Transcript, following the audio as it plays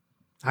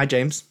Hi,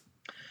 James.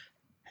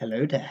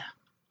 Hello there.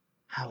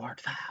 How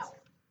art thou?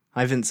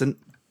 Hi, Vincent.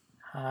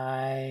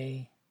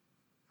 I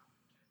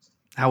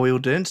How are we all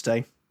doing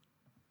today?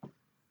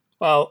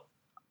 well,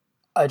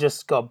 I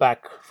just got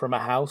back from a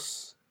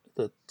house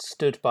that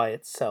stood by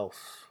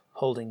itself,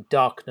 holding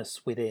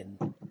darkness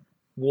within.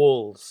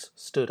 Walls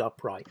stood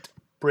upright,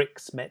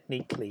 bricks met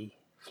neatly,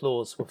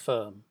 floors were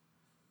firm.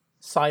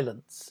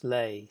 Silence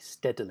lay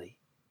steadily,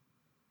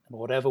 and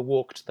whatever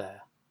walked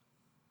there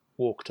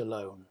walked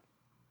alone.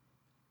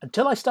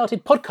 Until I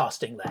started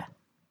podcasting there.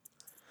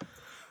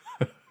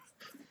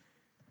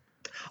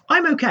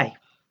 I'm okay.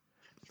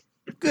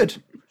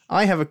 Good.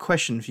 I have a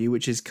question for you,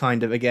 which is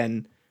kind of,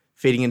 again,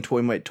 feeding into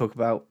what we might talk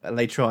about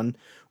later on.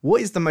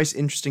 What is the most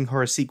interesting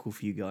horror sequel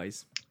for you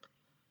guys?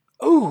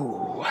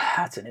 Ooh,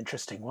 that's an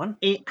interesting one.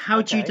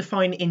 How do you Okay.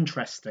 define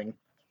interesting?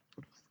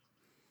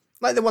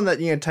 Like the one that,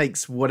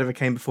 takes whatever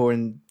came before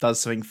and does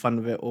something fun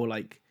with it, or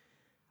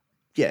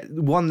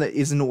one that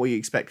isn't what you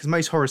expect. Because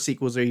most horror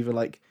sequels are either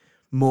like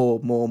more,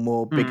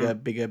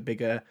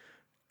 bigger,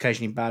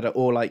 occasionally badder,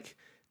 or like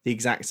the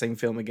exact same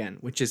film again,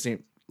 which is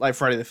like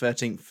Friday the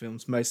 13th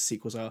films. Most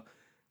sequels are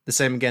the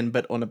same again,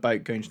 but on a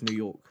boat going to New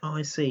York. Oh,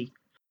 I see.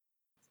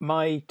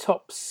 My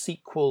top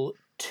sequel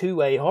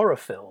to a horror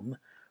film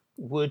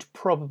would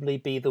probably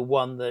be the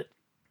one that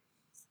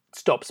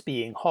stops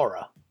being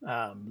horror,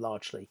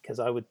 largely, because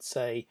I would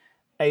say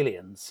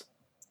Aliens,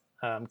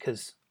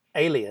 because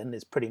Alien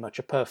is pretty much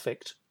a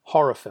perfect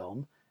horror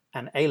film,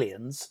 and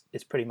Aliens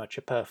is pretty much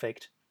a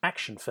perfect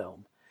action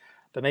film.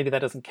 But maybe that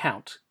doesn't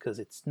count because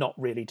it's not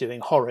really doing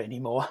horror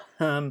anymore.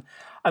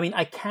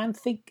 I can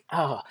think.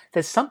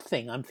 There's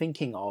something I'm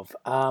thinking of.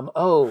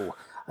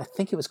 I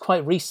think it was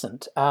quite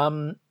recent.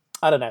 I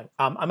don't know.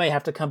 I may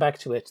have to come back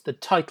to it. The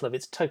title of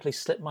it's totally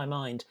slipped my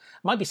mind.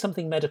 It might be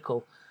something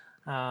medical.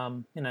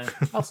 I'll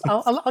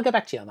get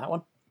back to you on that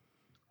one.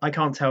 I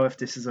can't tell if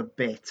this is a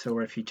bit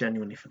or if you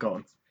genuinely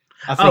forgotten.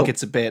 I think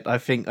it's a bit. I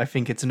think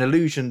it's an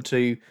allusion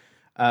to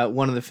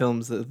one of the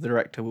films that the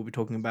director will be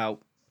talking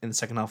about in the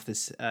second half of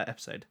this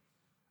episode,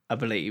 I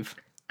believe.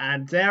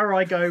 And there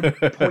I go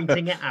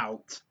pointing it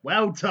out.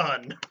 Well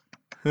done.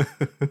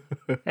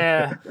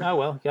 Yeah. Oh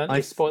well.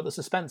 You spoiled the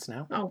suspense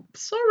now. Oh,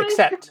 sorry.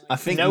 Except I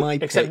think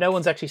no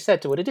one's actually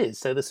said to what it is,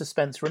 so the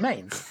suspense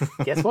remains.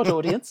 Guess what,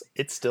 audience?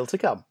 It's still to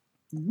come.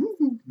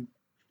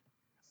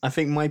 I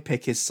think my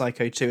pick is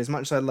Psycho 2. As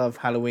much as I love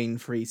Halloween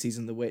 3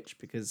 Season of the Witch,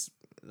 because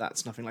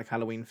that's nothing like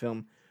Halloween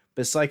film,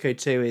 but Psycho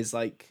 2 is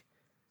like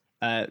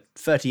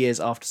 30 years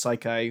after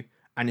Psycho,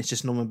 and it's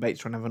just Norman Bates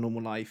trying to have a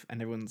normal life,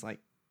 and everyone's like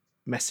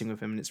messing with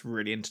him, and it's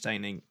really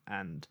entertaining.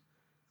 And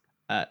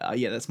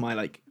that's my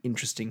like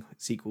interesting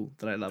sequel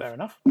that I love. Fair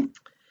enough.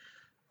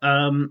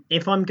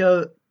 If I'm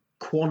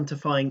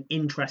quantifying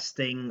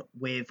interesting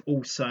with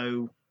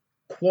also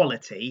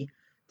quality,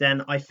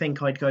 then I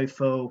think I'd go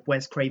for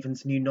Wes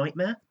Craven's New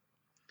Nightmare.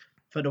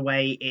 For the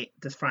way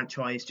this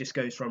franchise just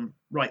goes from,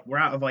 right, we're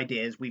out of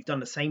ideas. We've done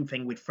the same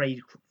thing with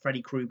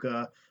Freddy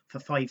Krueger for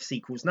 5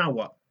 sequels. Now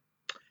what?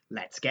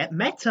 Let's get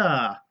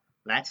meta.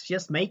 Let's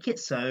just make it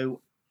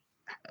so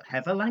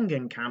Heather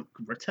Langenkamp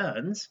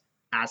returns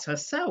as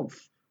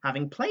herself,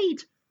 having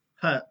played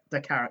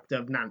the character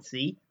of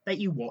Nancy that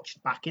you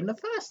watched back in the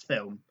first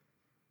film.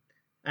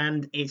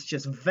 And it's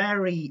just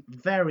very,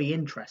 very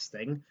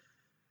interesting.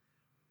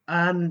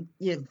 And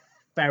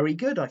very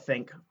good, I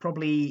think.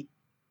 Probably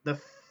the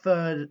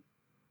third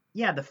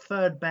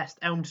best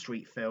Elm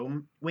Street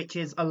film, which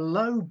is a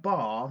low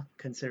bar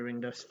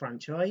considering this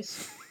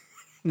franchise.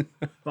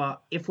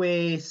 But if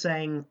we're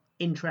saying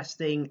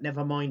interesting,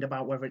 never mind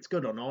about whether it's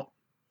good or not,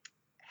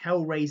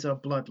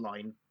 Hellraiser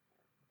Bloodline,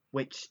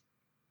 which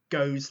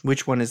goes...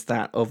 Which one is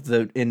that of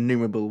the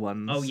innumerable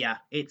ones? Oh yeah,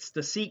 it's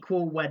the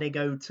sequel where they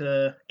go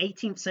to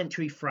 18th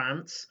century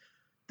France,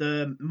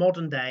 the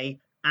modern day,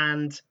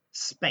 and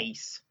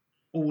space,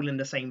 all in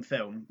the same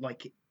film.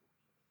 Like,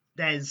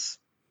 there's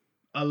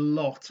a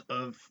lot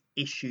of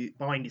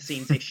behind the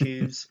scenes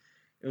issues.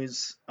 It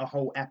was a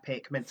whole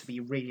epic, meant to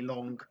be really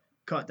long,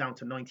 cut down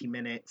to 90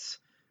 minutes,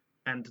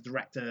 and the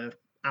director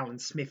Alan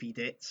Smithied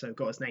it, so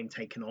got his name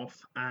taken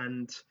off.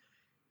 And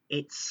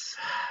it's,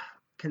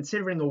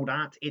 considering all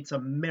that, it's a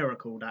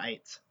miracle that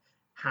it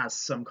has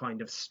some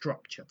kind of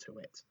structure to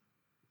it,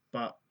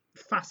 but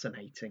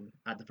fascinating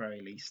at the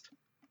very least.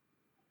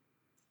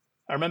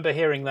 I remember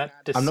hearing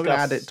that discussed. I'm not going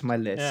to add it to my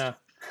list. Yeah.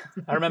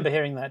 I remember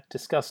hearing that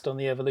discussed on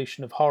the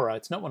evolution of horror.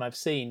 It's not one I've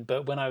seen,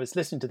 but when I was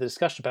listening to the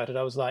discussion about it,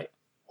 I was like,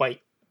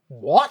 wait,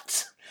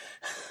 what?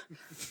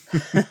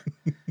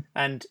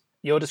 And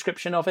your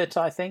description of it,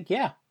 I think,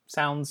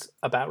 sounds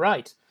about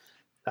right.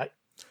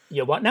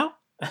 You're what now?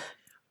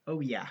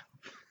 Oh, yeah.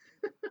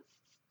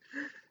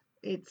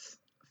 It's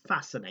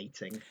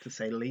fascinating, to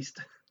say the least.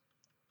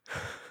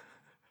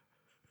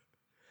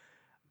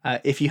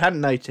 If you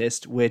hadn't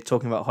noticed, we're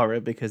talking about horror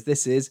because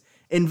this is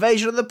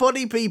Invasion of the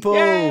Body People!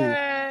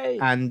 Yay!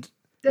 And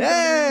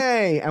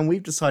yay! And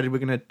we've decided we're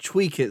going to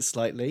tweak it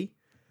slightly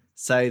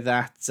so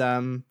that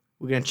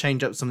we're going to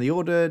change up some of the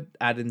order,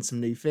 add in some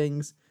new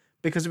things,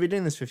 because we've been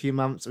doing this for a few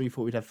months and we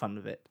thought we'd have fun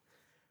with it.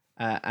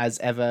 As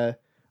ever,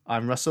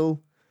 I'm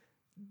Russell.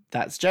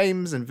 That's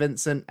James and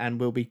Vincent, and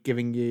we'll be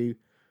giving you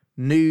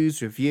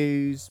news,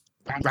 reviews,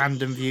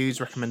 random views,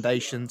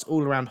 recommendations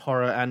all around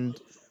horror and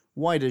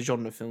wider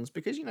genre films.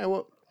 Because you know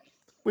what?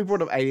 We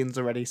brought up Aliens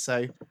already,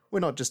 so we're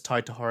not just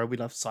tied to horror. We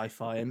love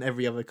sci-fi and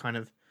every other kind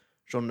of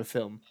genre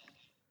film.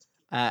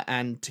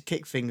 And to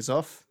kick things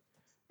off,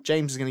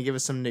 James is going to give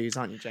us some news,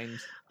 aren't you,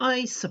 James?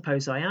 I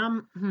suppose I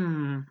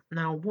am.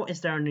 Now, what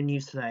is there in the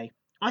news today?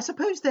 I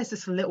suppose there's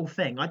this little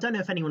thing. I don't know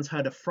if anyone's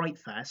heard of Fright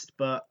Fest,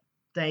 but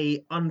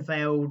they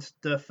unveiled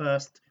the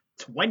first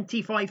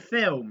 25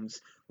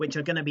 films which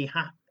are going to be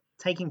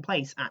taking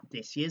place at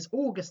this year's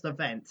August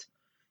event.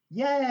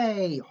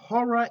 Yay!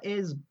 Horror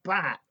is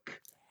back.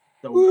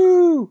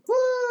 Woo!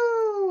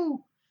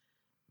 Woo!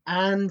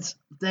 And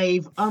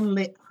they've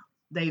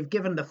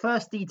given the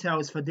first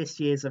details for this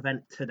year's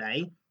event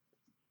today.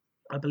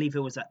 I believe it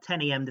was at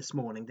 10 a.m. this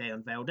morning they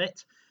unveiled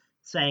it,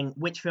 saying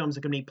which films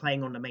are going to be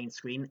playing on the main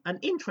screen. An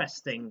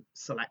interesting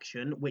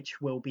selection, which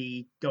will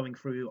be going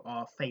through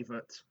our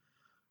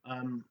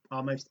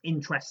most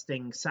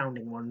interesting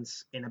sounding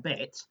ones in a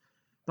bit.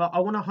 But I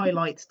want to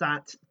highlight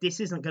that this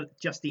isn't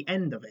just the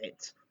end of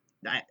it.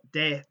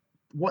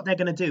 What they're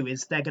going to do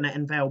is they're going to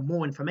unveil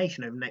more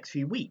information over the next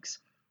few weeks.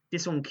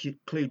 This will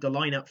include the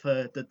lineup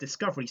for the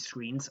Discovery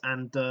screens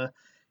and the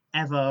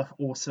ever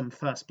awesome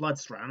First Blood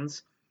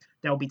strands.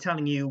 They'll be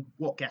telling you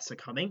what guests are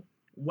coming,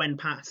 when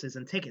passes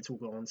and tickets will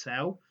go on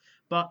sale,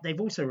 but they've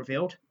also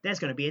revealed there's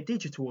going to be a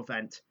digital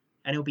event,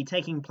 and it'll be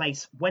taking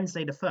place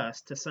Wednesday the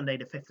 1st to Sunday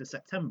the 5th of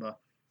September,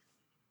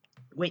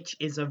 which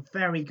is a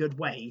very good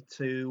way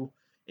to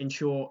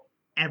ensure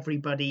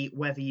everybody,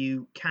 whether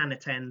you can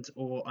attend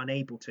or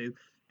unable to,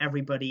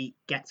 everybody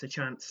gets a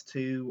chance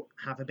to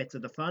have a bit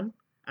of the fun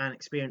and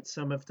experience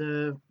some of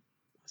the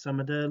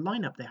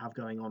lineup they have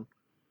going on.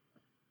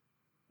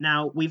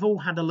 Now, we've all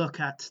had a look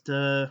at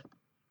the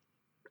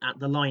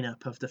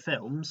lineup of the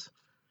films,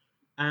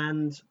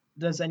 and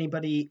would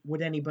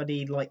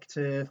anybody like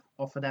to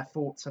offer their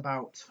thoughts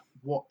about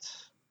how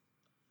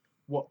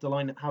the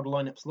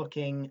lineup's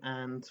looking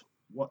and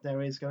what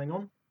there is going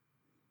on?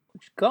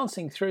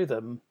 Glancing through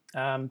them,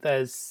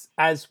 there's,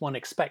 as one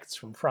expects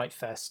from Fright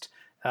Fest,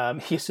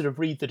 you sort of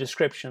read the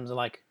descriptions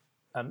like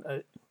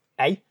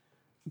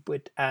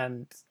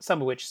and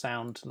some of which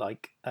sound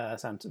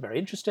very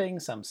interesting,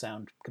 some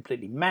sound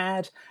completely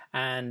mad,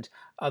 and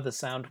others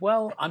sound,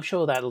 well, I'm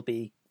sure that'll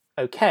be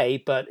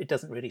okay, but it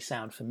doesn't really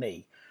sound for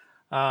me.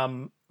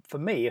 For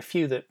me, a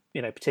few that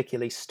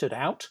particularly stood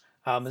out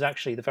was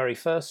actually the very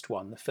first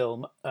one. The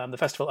film, the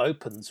festival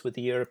opens with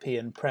the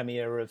European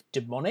premiere of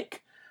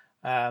Demonic,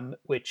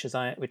 which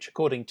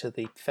according to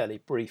the fairly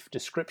brief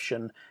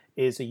description,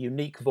 is a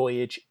unique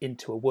voyage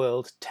into a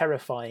world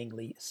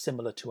terrifyingly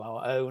similar to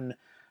our own.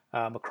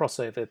 A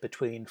crossover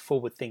between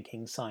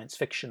forward-thinking science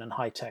fiction and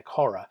high-tech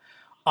horror.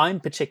 I'm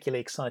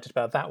particularly excited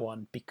about that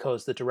one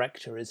because the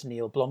director is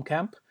Neil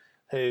Blomkamp,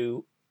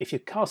 who, if you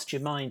cast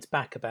your mind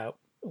back about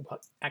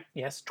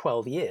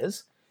 12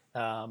 years,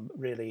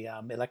 really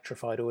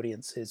electrified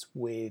audiences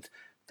with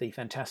the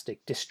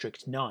fantastic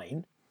District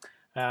 9,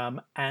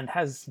 and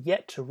has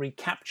yet to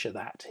recapture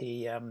that.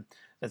 He,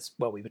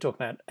 we were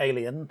talking about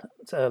Alien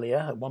earlier.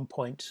 At one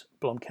point,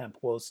 Blomkamp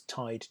was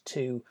tied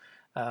to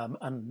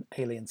an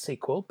Alien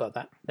sequel, but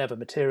that never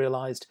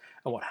materialised.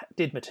 And what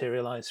did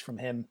materialise from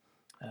him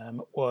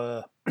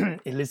were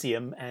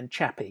Elysium and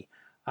Chappie,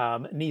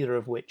 neither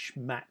of which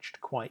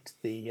matched quite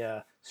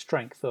the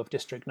strength of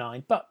District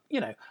 9, but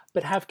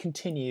have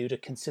continued a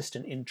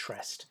consistent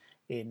interest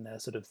in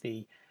sort of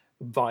the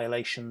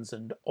violations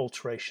and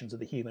alterations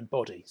of the human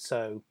body.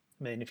 So,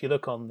 I mean, if you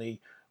look on the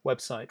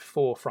website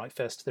for Fright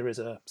Fest, there is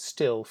a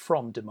still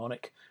from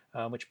Demonic,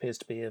 which appears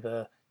to be of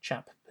a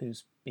chap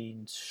who's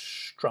been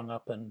strung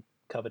up and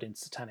covered in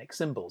satanic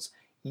symbols.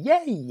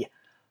 Yay!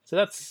 So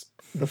that's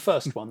the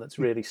first one that's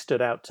really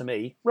stood out to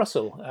me.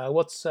 Russell,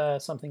 what's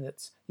something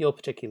that's you're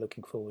particularly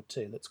looking forward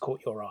to that's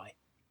caught your eye?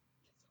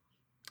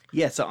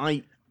 Yeah, so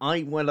what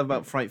I love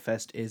about Fright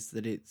Fest is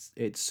that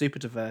it's super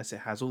diverse.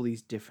 It has all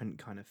these different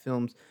kind of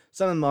films.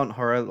 Some of them aren't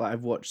horror. Like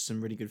I've watched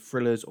some really good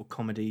thrillers or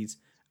comedies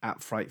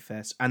at Fright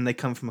Fest, and they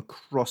come from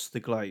across the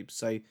globe.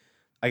 So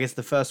I guess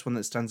the first one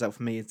that stands out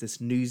for me is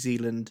this New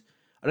Zealand.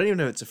 I don't even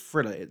know if it's a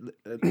thriller.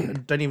 I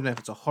don't even know if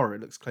it's a horror.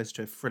 It looks closer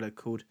to a thriller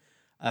called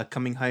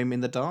Coming Home in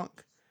the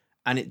Dark.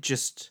 And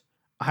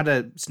I had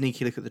a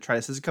sneaky look at the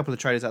trailers. There's a couple of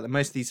trailers out there.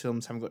 Most of these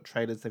films haven't got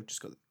trailers. They've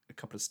just got a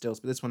couple of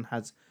stills. But this one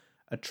has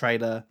a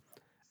trailer,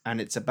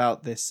 and it's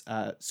about this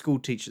school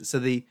teacher. So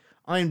the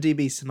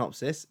IMDb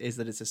synopsis is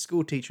that it's a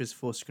school teacher is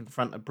forced to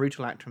confront a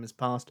brutal act from his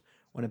past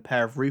when a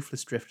pair of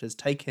ruthless drifters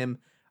take him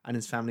and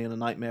his family on a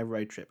nightmare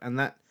road trip. And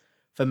that,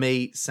 for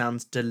me,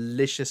 sounds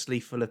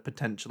deliciously full of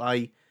potential.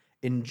 I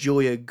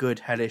enjoy a good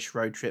hellish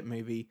road trip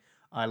movie.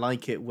 I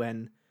like it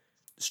when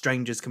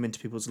strangers come into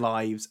people's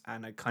lives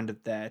and are kind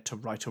of there to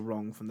right a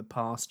wrong from the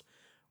past.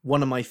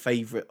 One of my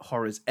favourite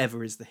horrors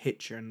ever is The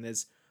Hitcher, and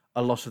there's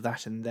a lot of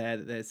that in there.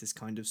 There's this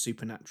kind of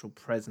supernatural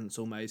presence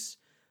almost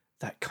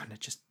that kind of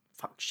just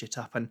fucks shit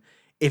up. And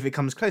if it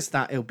comes close to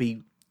that, it'll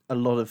be a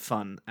lot of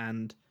fun.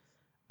 And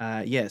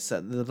Yes,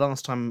 the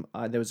last time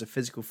there was a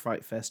physical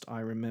Fright Fest, I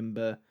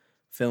remember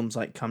films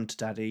like Come to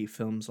Daddy,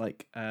 films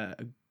like a,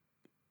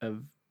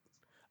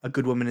 a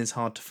Good Woman is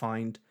Hard to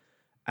Find,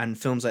 and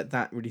films like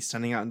that really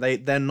standing out.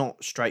 And they're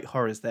not straight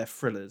horrors, they're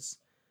thrillers.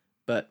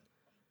 But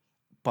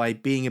by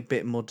being a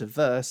bit more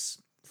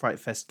diverse, Fright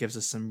Fest gives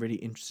us some really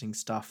interesting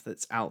stuff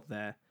that's out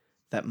there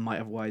that might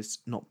otherwise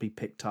not be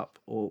picked up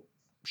or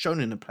shown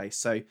in a place.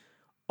 So,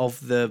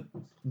 of the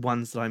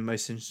ones that I'm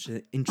most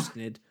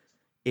interested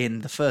in,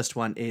 the first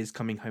one is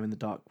Coming Home in the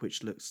Dark,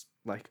 which looks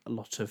like a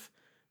lot of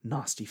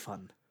nasty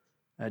fun.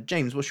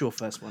 James, what's your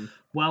first one?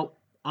 Well,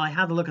 I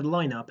had a look at the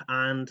lineup,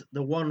 and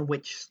the one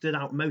which stood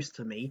out most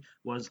to me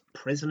was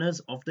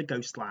Prisoners of the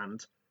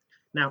Ghostland.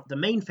 Now, the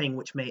main thing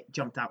which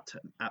jumped out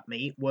at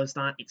me was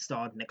that it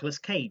starred Nicolas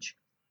Cage.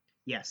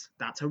 Yes,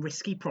 that's a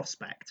risky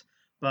prospect,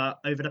 but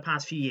over the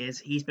past few years,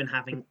 he's been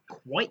having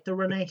quite the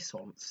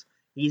renaissance.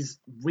 He's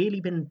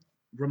really been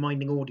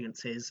reminding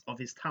audiences of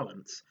his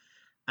talents,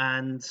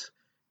 and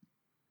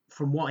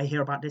from what I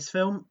hear about this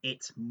film,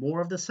 it's more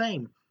of the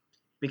same,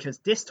 because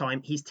this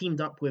time he's teamed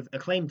up with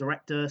acclaimed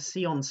director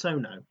Sion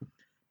Sono.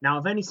 Now,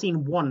 I've only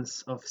seen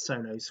once of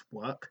Sono's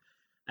work,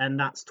 and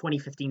that's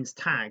 2015's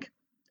Tag.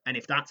 And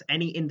if that's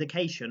any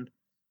indication,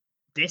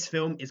 this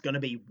film is going to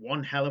be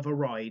one hell of a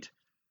ride.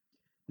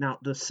 Now,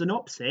 the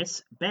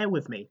synopsis, bear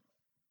with me.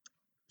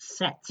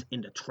 Set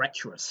in the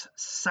treacherous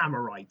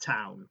samurai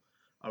town,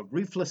 a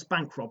ruthless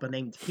bank robber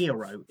named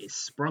Hiro is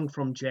sprung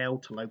from jail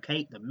to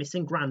locate the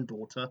missing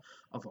granddaughter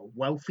of a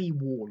wealthy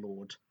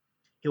warlord.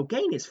 He'll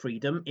gain his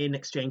freedom in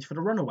exchange for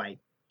the runaway,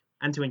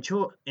 and to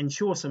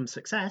ensure some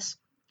success,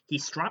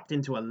 he's strapped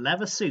into a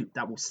leather suit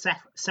that will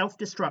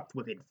self-destruct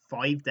within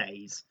 5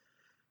 days.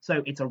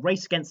 So it's a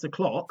race against the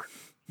clock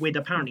with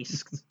apparently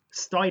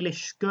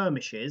stylish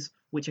skirmishes,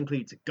 which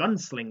includes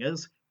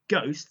gunslingers,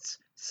 ghosts,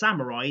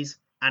 samurais,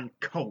 and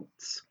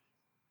cults.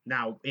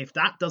 Now, if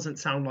that doesn't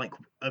sound like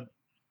an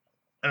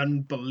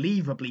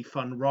unbelievably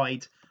fun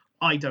ride,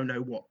 I don't know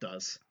what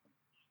does.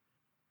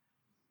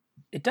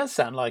 It does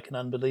sound like an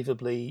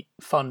unbelievably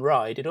fun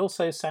ride. It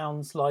also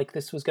sounds like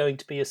this was going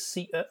to be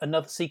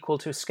another sequel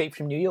to Escape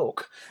from New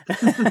York.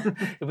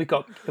 Have we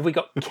got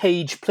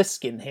Cage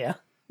Pliskin here?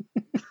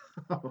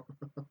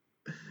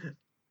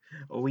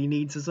 All he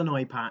needs is an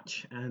eye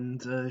patch,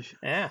 and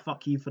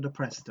fuck you for the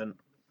precedent.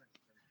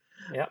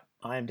 Yep,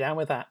 I am down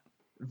with that.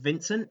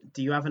 Vincent,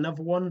 do you have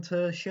another one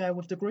to share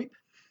with the group?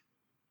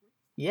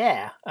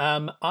 Yeah,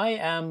 I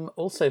am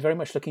also very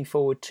much looking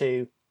forward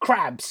to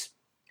Crabs.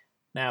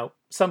 Now,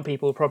 some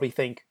people probably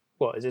think,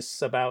 what, is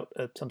this about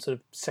some sort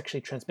of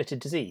sexually transmitted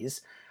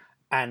disease?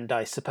 And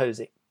I suppose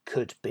it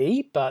could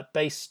be, but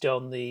based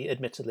on the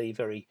admittedly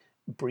very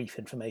brief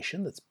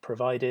information that's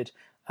provided,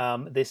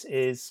 this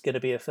is going to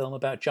be a film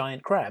about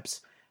giant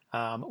crabs,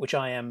 which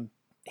I am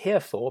here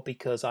for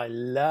because I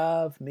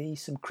love me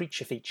some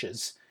creature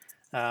features.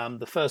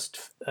 The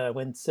first,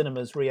 when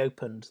cinemas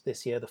reopened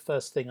this year, the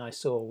first thing I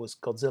saw was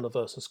Godzilla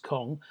vs.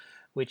 Kong,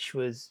 which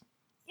was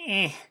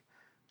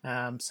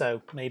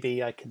so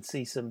maybe I can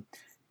see some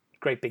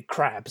great big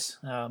crabs,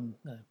 and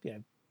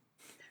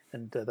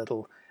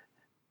that'll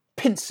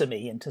pincer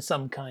me into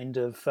some kind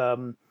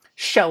of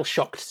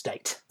shell-shocked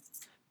state.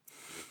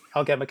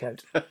 I'll get my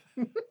coat.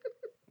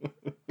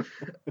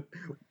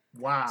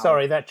 Wow.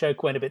 Sorry, that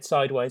joke went a bit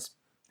sideways.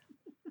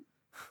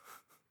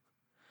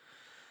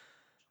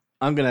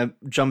 I'm going to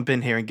jump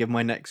in here and give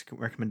my next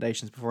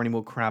recommendations before any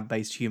more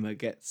crab-based humour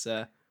gets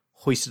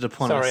hoisted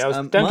upon us.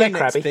 Sorry, don't get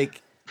crabby.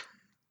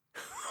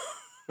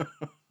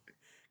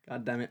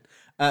 God damn it.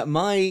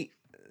 My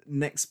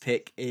next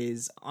pick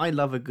is I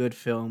love a good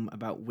film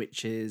about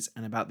witches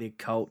and about the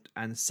occult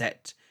and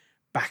set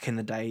back in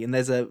the day. And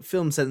there's a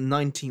film set in the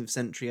 19th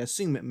century, I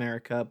assume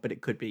America, but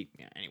it could be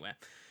anywhere,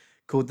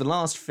 called The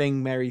Last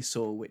Thing Mary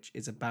Saw, which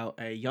is about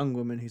a young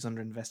woman who's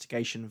under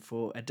investigation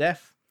for a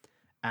death.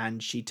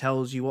 And she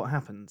tells you what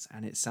happens,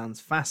 and it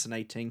sounds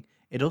fascinating.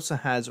 It also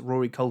has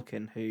Rory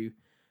Culkin, who,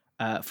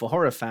 for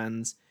horror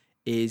fans,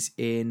 is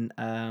in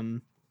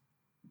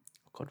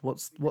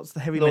what's the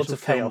heavy Lords metal of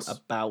film Chaos.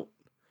 about?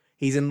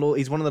 He's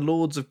one of the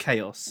Lords of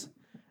Chaos,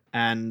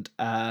 and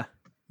I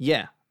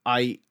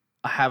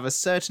have a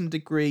certain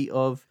degree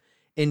of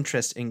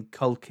interest in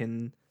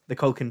the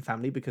Culkin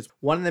family, because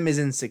one of them is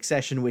in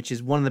Succession, which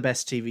is one of the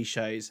best TV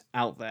shows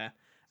out there.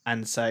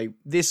 And so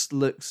this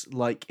looks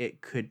like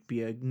it could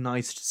be a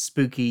nice,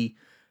 spooky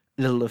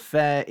little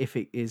affair if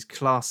it is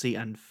classy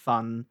and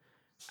fun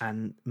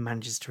and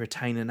manages to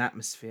retain an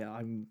atmosphere.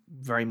 I'm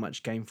very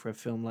much game for a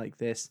film like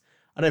this.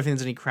 I don't think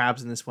there's any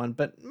crabs in this one,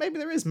 but maybe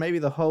there is.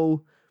 Maybe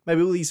all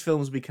these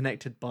films will be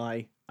connected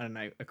by, I don't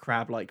know, a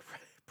crab-like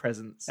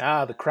presence.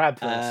 Ah, the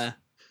Crabverse.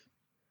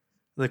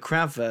 The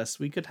Crabverse.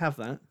 We could have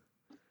that.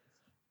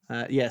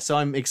 So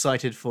I'm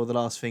excited for The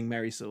Last Thing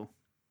Mary Saw.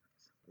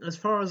 As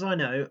far as I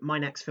know, my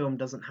next film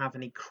doesn't have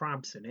any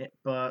crabs in it,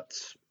 but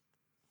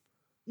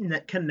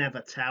can never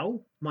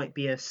tell. Might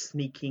be a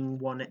sneaking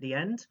one at the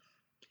end.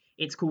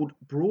 It's called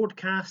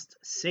Broadcast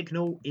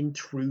Signal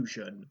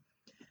Intrusion.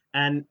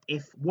 And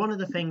if one of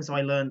the things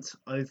I learnt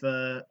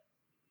over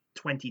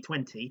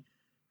 2020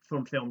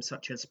 from films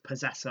such as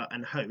Possessor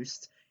and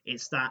Host,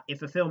 it's that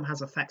if a film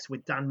has effects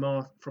with Dan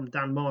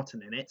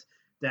Martin in it,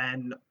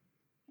 then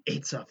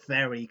it's a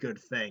very good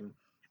thing.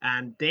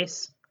 And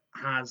this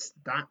has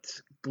that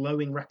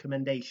glowing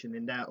recommendation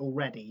in there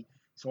already,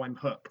 so I'm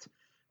hooked.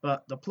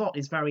 But the plot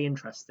is very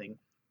interesting.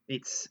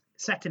 It's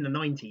set in the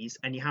 90s,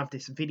 and you have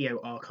this video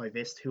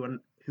archivist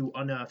who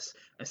unearths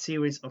a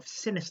series of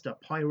sinister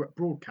pirate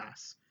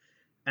broadcasts,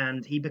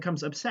 and he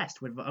becomes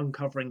obsessed with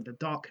uncovering the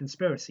dark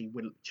conspiracy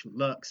which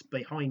lurks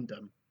behind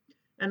them.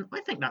 And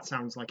I think that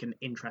sounds like an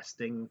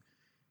interesting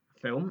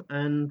film,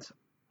 and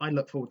I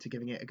look forward to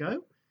giving it a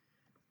go.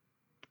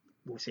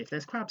 We'll see if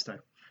there's crabs, though.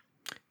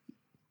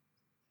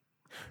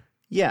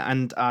 Yeah,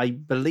 and I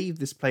believe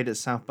this played at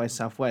South by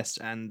Southwest,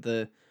 and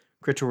the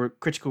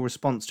critical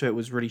response to it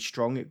was really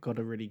strong. It got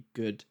a really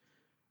good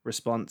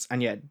response.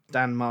 And yeah,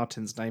 Dan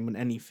Martin's name on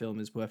any film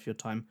is worth your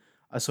time.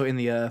 I saw In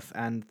the Earth,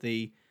 and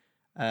the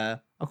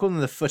I'll call them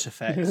the foot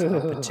effects are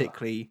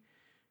particularly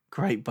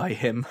great by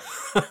him.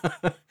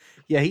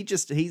 Yeah,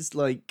 he's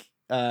like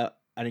an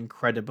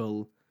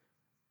incredible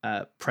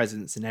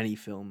presence in any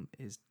film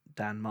is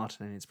Dan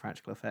Martin and his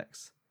practical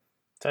effects.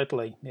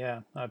 Totally,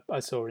 yeah. I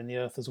saw In the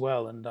Earth as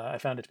well, and I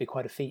found it to be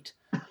quite a feat.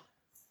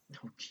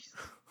 Oh, jeez.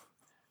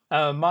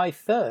 My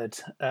third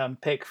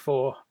pick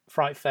for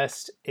Fright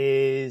Fest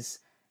is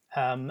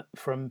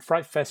from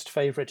Fright Fest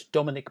favourite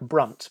Dominic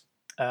Brunt,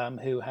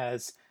 who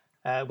has,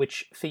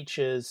 which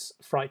features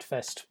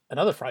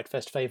another Fright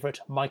Fest favourite,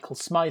 Michael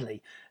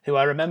Smiley, who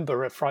I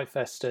remember at Fright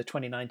Fest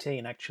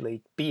 2019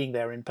 actually being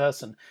there in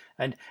person,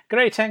 and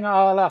greeting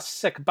all us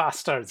sick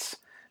bastards.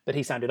 But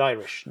he sounded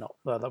Irish,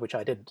 which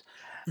I didn't.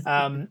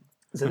 So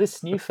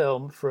this new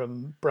film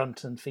from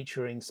Brunt and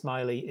featuring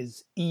Smiley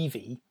is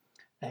Evie,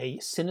 a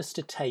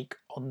sinister take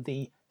on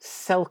the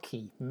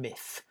Selkie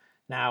myth.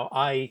 Now,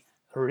 I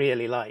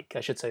really like, I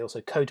should say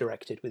also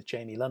co-directed with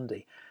Jamie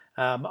Lundy.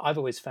 I've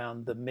always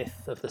found the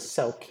myth of the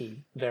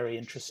Selkie very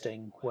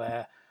interesting,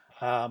 where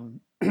a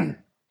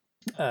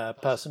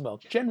person, well,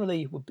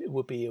 generally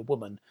would be a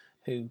woman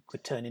who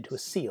could turn into a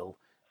seal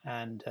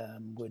and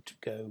would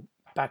go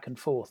back and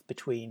forth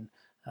between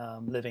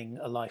living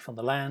a life on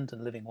the land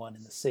and living one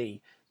in the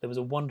sea. There was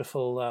a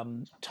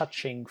wonderful,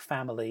 touching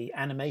family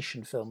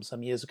animation film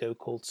some years ago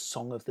called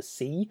Song of the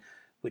Sea,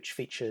 which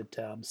featured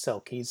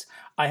Selkies.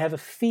 I have a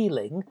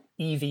feeling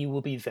Evie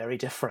will be very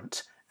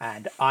different,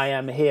 and I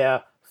am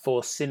here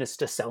for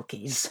sinister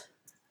Selkies.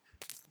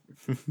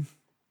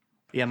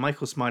 Yeah,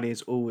 Michael Smiley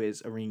is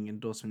always a ringing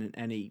endorsement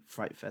in any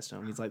Fright Fest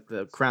film. He's like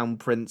the crown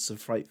prince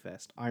of Fright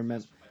Fest. I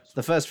remember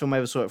the first film I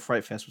ever saw at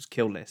Fright Fest was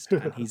Kill List,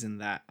 and he's in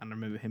that. And I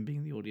remember him being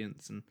in the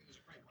audience, and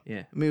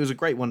yeah, I mean, it was a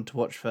great one to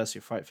watch first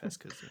at Fright Fest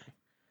because.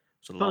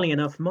 Funnily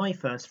enough, my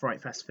first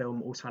Fright Fest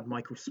film also had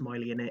Michael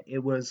Smiley in it.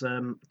 It was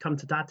Come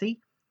to Daddy,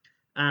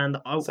 and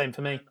same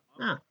for me.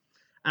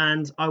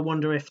 And I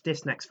wonder if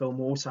this next film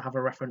will also have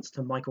a reference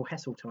to Michael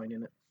Heseltine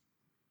in it.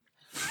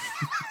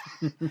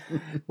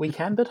 We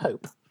can but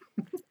hope.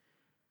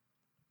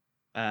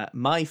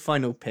 My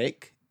final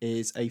pick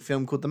is a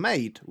film called The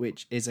Maid,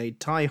 which is a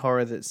Thai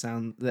horror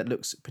that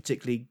looks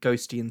particularly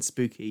ghosty and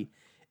spooky.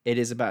 It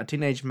is about a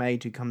teenage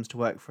maid who comes to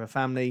work for a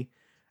family,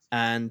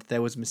 and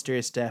there was a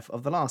mysterious death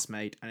of the last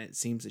maid, and it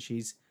seems that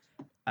she's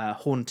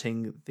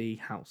haunting the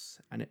house.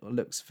 And it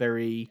looks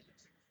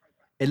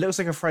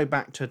like a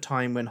throwback to a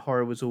time when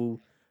horror was all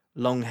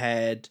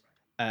long-haired,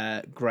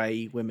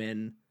 grey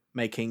women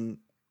making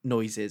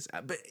noises,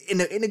 but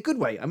in a good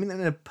way. I mean,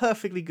 in a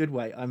perfectly good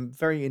way. I'm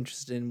very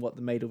interested in what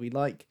The Maid will be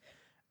like.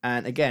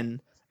 And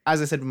again,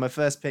 as I said with my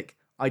first pick,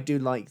 I do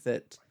like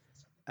that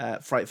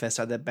Fright Fest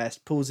at their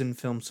best pulls in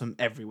films from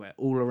everywhere,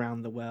 all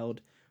around the world.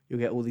 You'll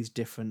get all these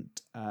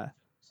different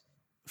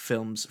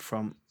films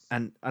from,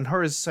 and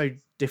horror is so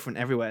different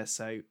everywhere.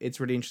 So it's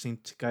really interesting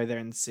to go there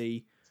and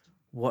see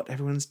what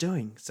everyone's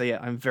doing. So yeah,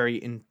 I'm very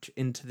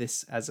into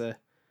this as a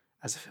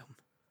film.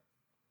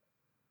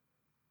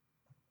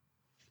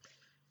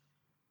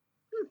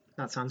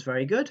 That sounds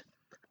very good.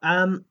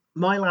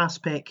 My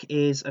last pick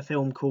is a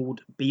film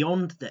called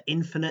Beyond the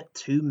Infinite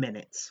 2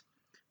 Minutes.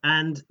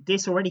 And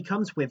this already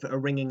comes with a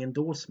ringing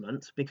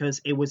endorsement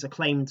because it was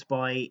acclaimed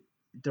by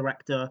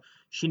director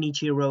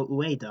Shinichiro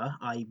Ueda.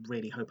 I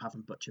really hope I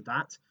haven't butchered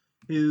that.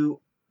 Who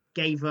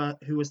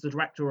was the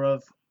director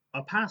of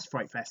a past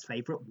Fright Fest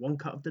favourite, One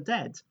Cut of the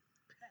Dead.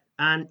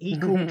 And he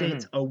called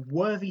it a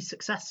worthy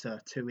successor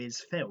to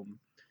his film,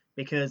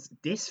 because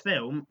this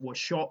film was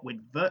shot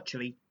with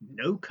virtually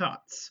no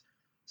cuts.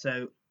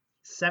 So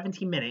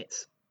 70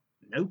 minutes,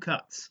 no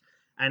cuts.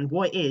 And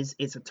what it is,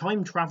 it's a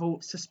time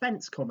travel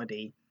suspense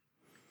comedy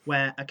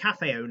where a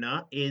cafe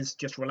owner is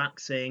just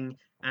relaxing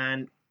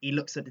and he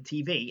looks at the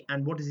TV,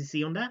 and what does he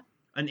see on there?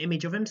 An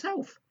image of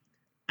himself.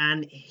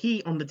 And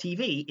he on the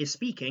TV is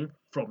speaking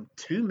from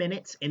 2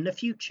 minutes in the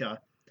future.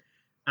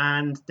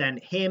 And then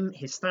him,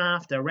 his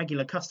staff, their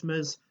regular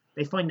customers,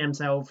 they find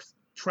themselves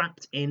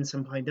trapped in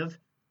some kind of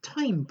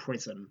time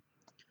prison,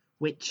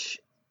 which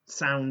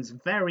sounds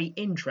very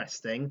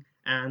interesting,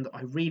 and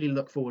I really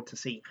look forward to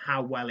see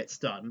how well it's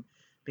done,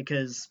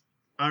 because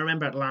I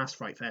remember at last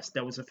Fright Fest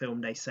there was a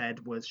film they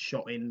said was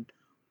shot in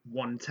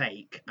one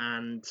take,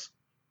 and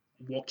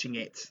watching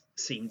it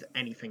seemed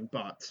anything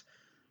but.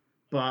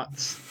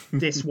 But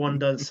this one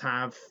does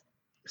have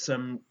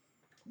some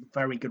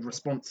very good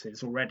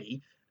responses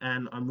already,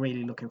 and I'm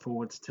really looking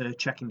forward to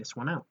checking this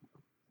one out.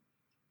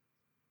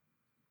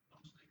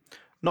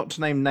 Not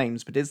to name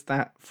names, but is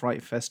that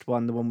Fright Fest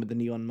one the one with the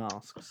neon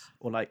masks,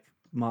 or like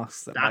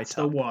masks that That's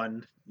light the up?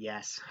 one.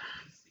 Yes.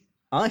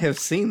 I have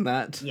seen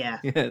that. Yeah.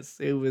 Yes,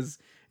 it was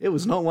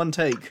not one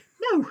take.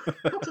 No,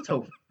 not at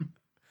all.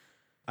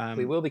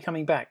 We will be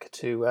coming back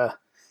to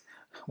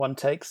one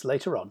takes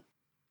later on.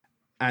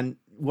 And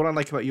what I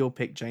like about your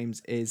pick,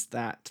 James, is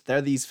that there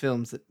are these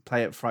films that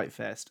play at Fright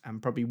Fest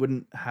and probably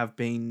wouldn't have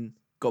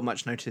got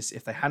much notice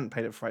if they hadn't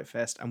played at Fright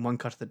Fest. And One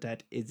Cut of the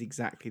Dead is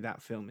exactly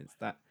that film. It's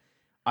that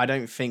I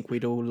don't think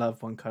we'd all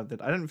love One Cut of the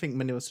Dead. I don't think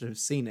many of us would have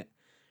seen it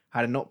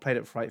had it not played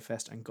at Fright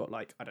Fest and got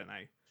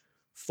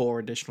 4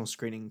 additional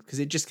screenings, because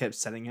it just kept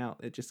selling out.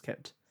 It just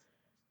kept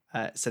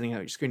selling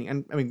out each screening.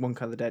 And I mean, One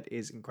Cut of the Dead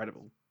is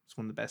incredible. It's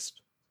one of the best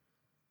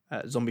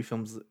zombie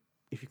films,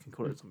 if you can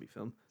call it a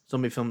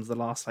zombie films the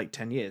last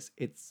 10 years.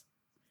 It's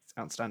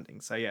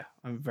outstanding. So yeah,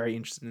 I'm very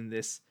interested in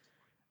this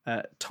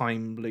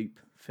time loop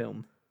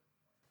film.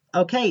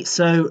 Okay,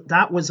 so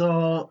that was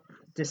our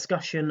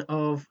discussion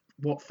of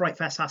what Fright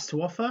Fest has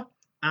to offer,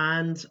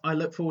 and I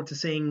look forward to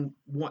seeing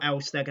what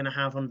else they're going to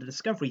have on the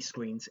Discovery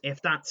screens.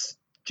 If that's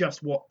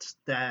just what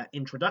their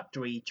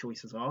introductory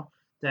choices are,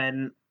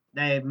 then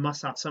they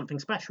must have something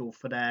special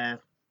for their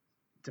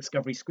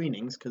Discovery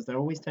screenings, because there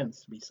always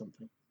tends to be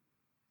something.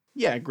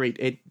 Yeah, agreed.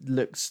 It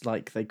looks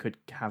like they could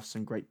have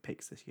some great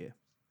picks this year,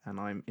 and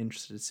I'm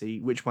interested to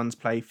see which ones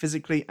play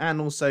physically and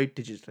also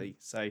digitally.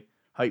 So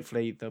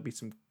hopefully there'll be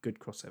some good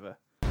crossover.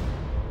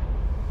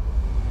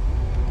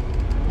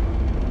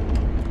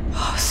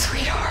 Oh,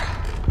 sweetheart,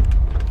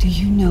 do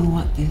you know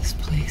what this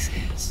place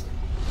is?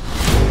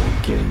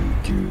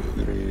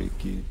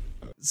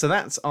 So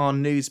that's our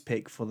news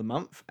pick for the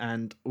month,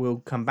 and we'll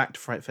come back to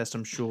Fright Fest,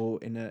 I'm sure,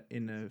 in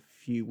a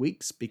few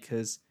weeks,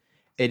 because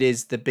it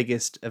is the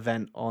biggest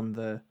event on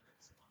the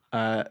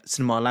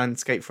cinema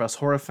landscape for us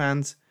horror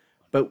fans.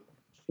 But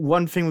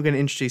one thing we're going to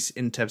introduce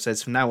into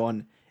episodes from now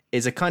on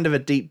is a kind of a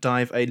deep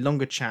dive, a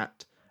longer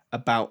chat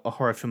about a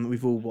horror film that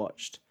we've all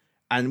watched.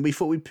 And we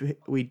thought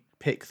we'd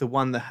pick the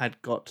one that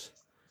had got,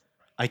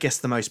 I guess,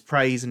 the most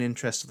praise and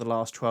interest of the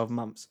last 12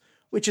 months,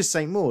 which is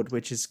Saint Maud,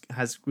 which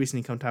has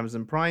recently come to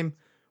Amazon Prime.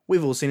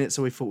 We've all seen it,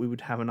 so we thought we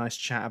would have a nice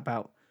chat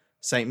about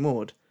Saint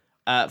Maud.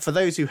 For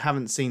those who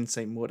haven't seen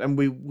Saint Maud, and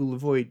we will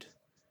avoid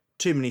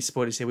too many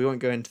spoilers here, we won't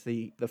go into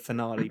the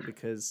finale,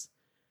 because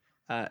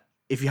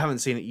if you haven't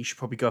seen it, you should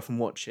probably go off and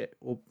watch it,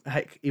 or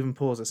heck, even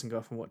pause us and go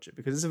off and watch it,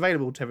 because it's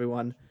available to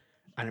everyone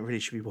and it really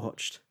should be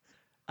watched.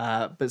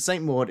 But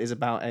Saint Maud is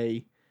about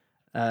a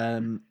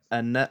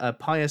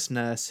pious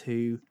nurse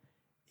who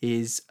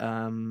is,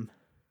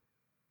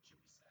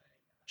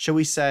 shall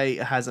we say,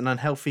 has an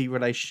unhealthy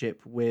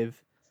relationship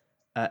with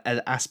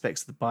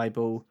aspects of the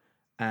Bible,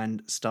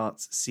 and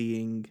starts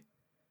seeing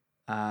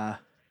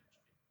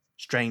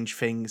strange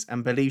things,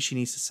 and believes she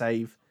needs to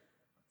save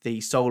the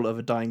soul of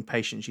a dying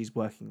patient she's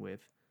working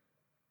with.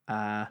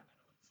 And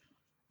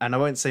I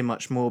won't say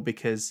much more,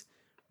 because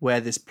where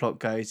this plot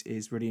goes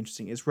is really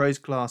interesting. It's Rose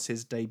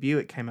Glass's debut.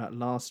 It came out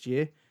last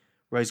year.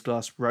 Rose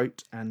Glass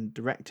wrote and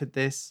directed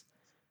this,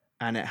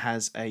 and it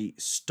has a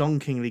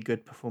stonkingly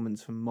good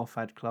performance from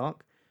Moffat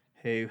Clark,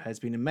 who has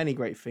been in many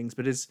great things,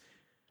 but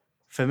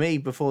for me,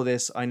 before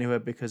this, I knew her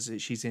because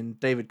she's in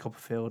David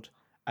Copperfield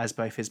as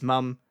both his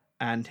mum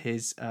and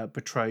his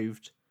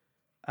betrothed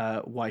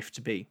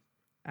wife-to-be,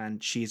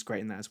 and she's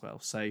great in that as well.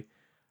 So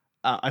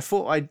I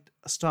thought I'd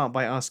start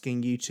by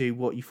asking you two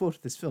what you thought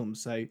of this film.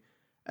 So,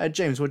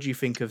 James, what do you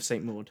think of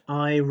Saint Maud?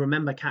 I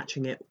remember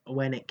catching it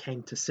when it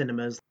came to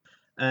cinemas,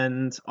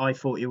 and I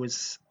thought it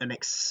was an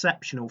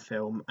exceptional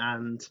film,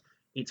 and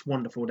it's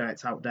wonderful that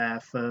it's out there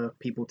for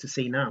people to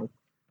see now,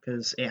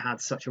 because it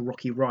had such a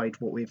rocky ride,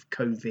 what with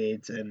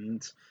COVID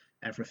and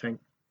everything.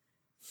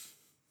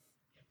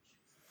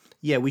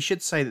 Yeah, we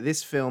should say that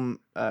this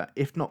film,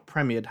 if not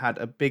premiered, had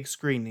a big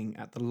screening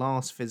at the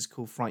last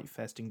physical Fright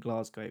Fest in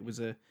Glasgow.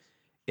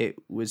 It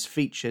was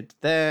featured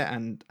there,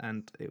 and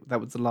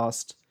that was the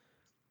last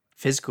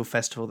physical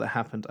festival that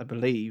happened, I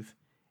believe,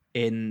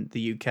 in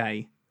the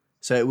UK.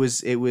 So it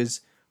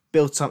was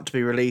built up to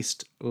be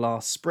released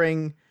last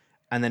spring,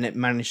 and then it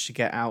managed to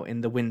get out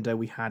in the window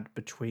we had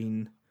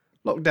between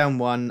Lockdown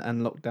 1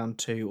 and Lockdown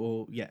 2,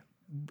 or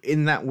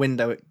in that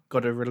window it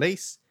got a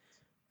release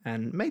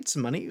and made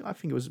some money. I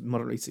think it was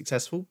moderately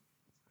successful.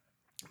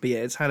 But yeah,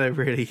 it's had a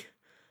really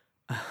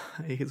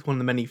it's one of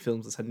the many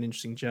films that's had an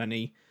interesting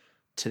journey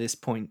to this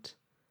point.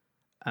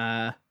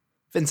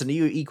 Vincent, are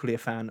you equally a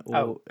fan?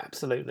 Or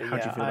absolutely. How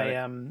do you feel about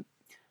it?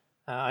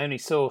 I only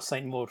saw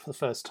Saint Maud for the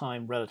first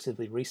time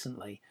relatively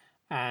recently,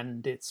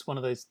 and it's one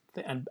of those.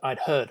 And I'd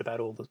heard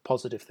about all the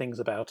positive things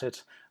about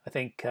it. I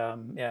think,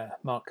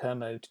 Mark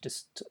Kermode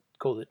just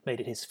made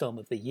it his film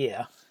of the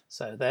year.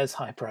 So there's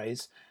high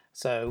praise.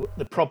 So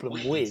the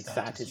problem with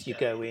that is you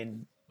go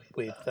in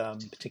with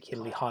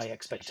particularly high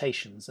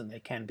expectations, and they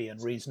can be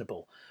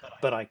unreasonable.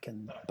 But I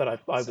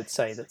would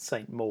say that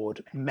Saint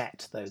Maud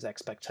met those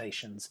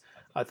expectations.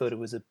 I thought it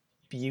was a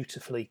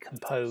beautifully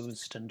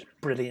composed and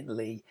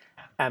brilliantly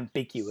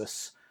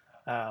ambiguous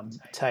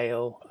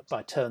tale.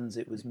 By turns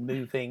it was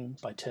moving,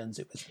 by turns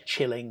it was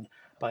chilling,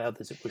 by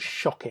others it was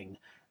shocking,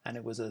 and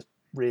it was a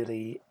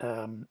really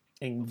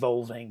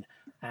involving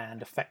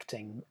and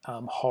affecting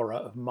horror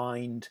of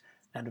mind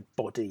and of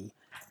body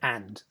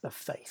and of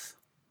faith.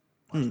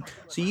 So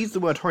you use the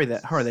word horror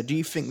there. Do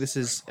you think this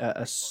is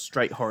a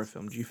straight horror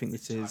film? Do you think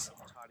this is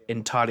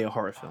entirely a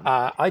horror film?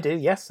 I do,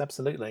 yes,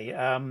 absolutely.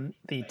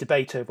 The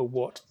debate over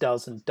what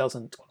does and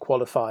doesn't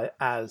qualify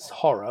as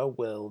horror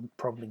will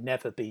probably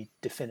never be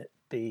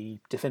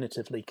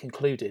definitively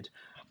concluded.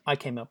 I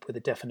came up with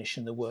a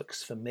definition that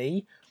works for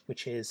me,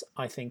 which is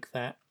I think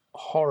that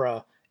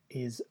horror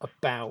is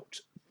about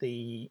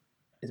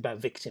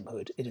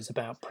victimhood. It is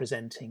about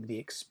presenting the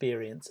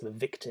experience of a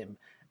victim,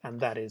 and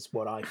that is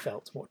what I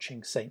felt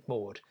watching Saint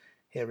Maud.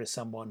 Here is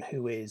someone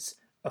who is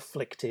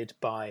afflicted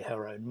by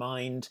her own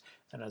mind,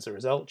 and as a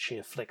result she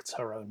afflicts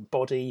her own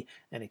body,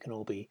 and it can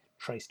all be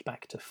traced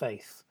back to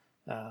faith,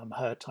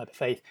 her type of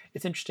faith.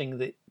 It's interesting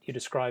that you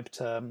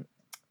described Maud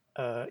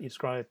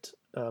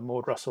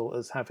Russell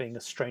as having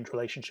a strange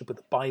relationship with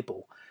the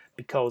Bible,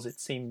 because it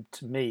seemed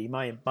to me,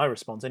 my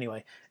response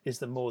anyway, is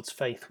that Maud's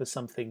faith was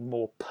something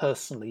more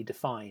personally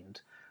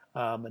defined,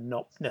 and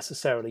not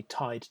necessarily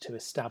tied to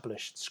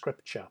established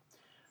scripture.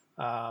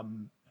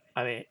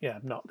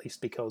 Not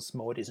least because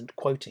Maud isn't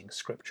quoting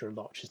scripture a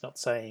lot. She's not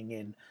saying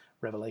in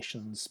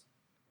Revelations,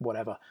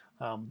 whatever,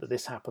 that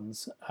this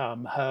happens.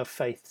 Her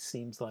faith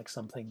seems like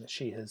something that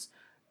she has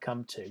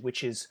come to,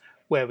 which is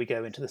where we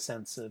go into the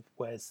sense of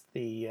where's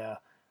the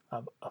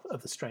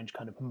of the strange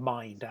kind of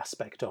mind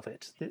aspect of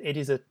it. It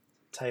is a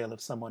tale of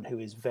someone who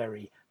is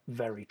very,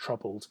 very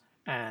troubled,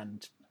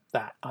 and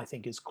that I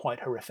think is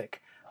quite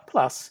horrific.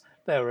 Plus,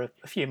 there were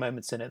a few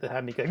moments in it that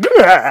had me going,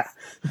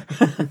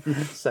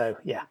 so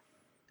yeah.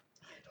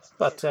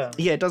 But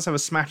it does have a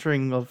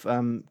smattering of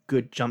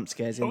good jump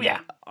scares in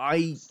it.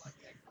 I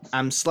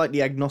am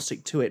slightly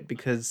agnostic to it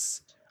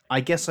because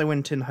I guess I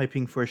went in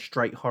hoping for a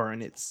straight horror,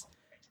 and it's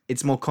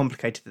more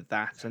complicated than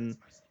that, and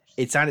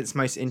it's at its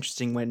most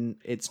interesting when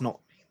it's not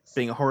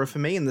being a horror for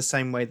me, in the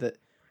same way that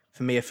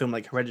for me a film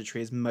like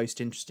Hereditary is most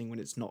interesting when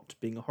it's not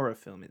being a horror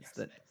film. It's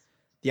that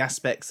the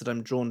aspects that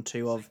I'm drawn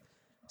to of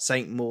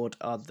Saint Maud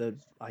are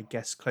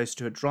close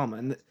to a drama,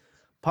 and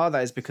part of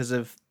that is because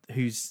of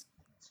who's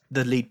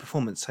the lead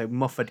performance. So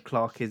Moffat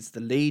Clark is the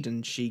lead,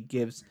 and she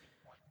gives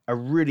a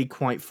really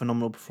quite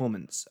phenomenal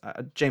performance.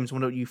 James,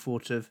 what you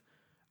thought of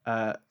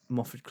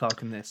Moffat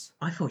Clark in this?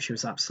 I thought she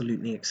was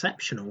absolutely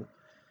exceptional.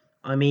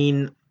 I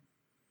mean,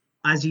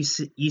 as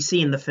you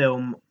see in the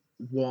film,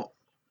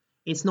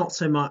 it's not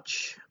so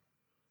much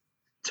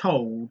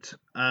told.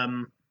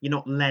 You're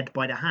not led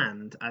by the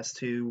hand as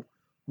to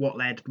what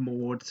led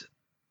Maud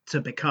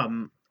to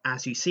become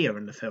as you see her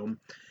in the film,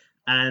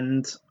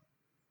 and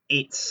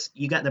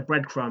you get the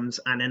breadcrumbs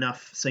and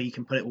enough so you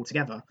can put it all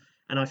together.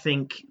 And I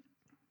think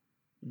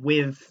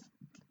with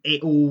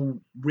it all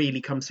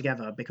really comes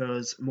together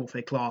because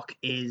Morphe Clark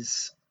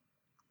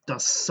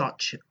does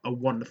such a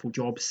wonderful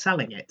job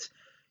selling it.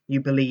 You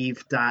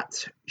believe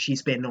that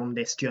she's been on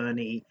this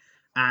journey,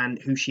 and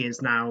who she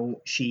is now,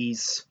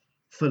 she's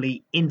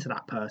fully into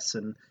that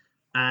person.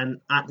 And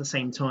at the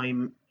same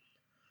time,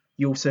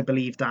 you also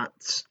believe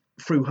that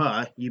through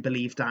her, you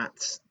believe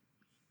that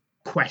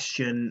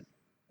question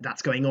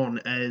that's going on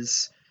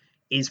is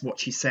what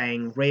she's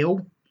saying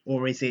real,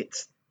 or is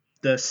it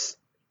the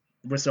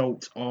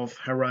result of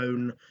her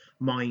own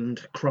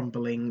mind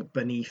crumbling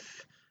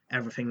beneath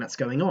everything that's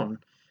going on?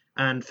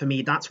 And for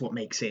me, that's what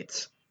makes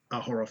it a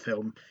horror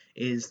film,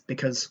 is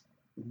because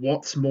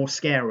what's more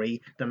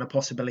scary than the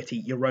possibility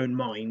your own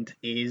mind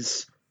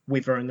is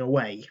withering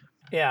away?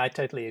 Yeah, I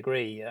totally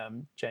agree,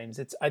 James.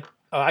 I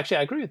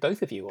agree with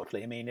both of you,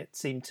 oddly. I mean, it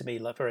seemed to me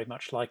very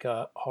much like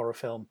a horror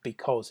film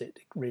because it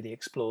really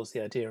explores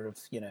the idea of,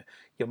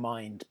 your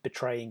mind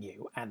betraying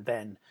you, and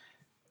then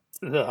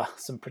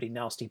some pretty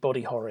nasty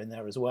body horror in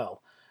there as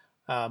well.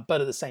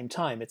 But at the same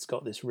time, it's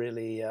got this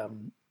really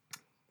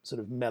sort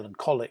of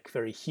melancholic,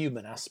 very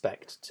human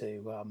aspect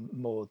to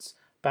Maud's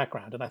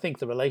background. And I think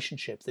the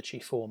relationship that she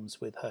forms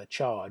with her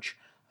charge,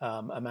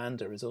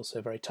 Amanda, is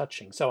also very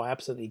touching. So I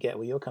absolutely get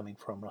where you're coming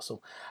from,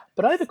 Russell.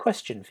 But I have a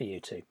question for you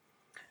two.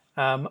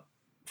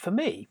 For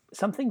me,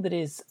 something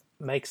that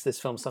makes this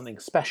film something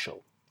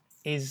special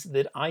is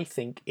that I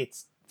think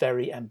it's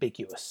very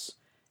ambiguous.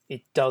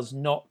 It does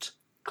not,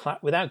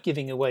 without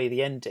giving away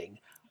the ending,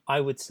 I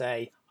would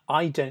say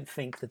I don't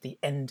think that the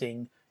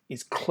ending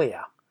is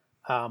clear.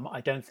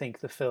 I don't think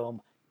the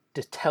film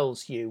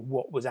tells you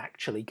what was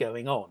actually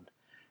going on.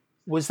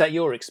 Was that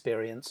your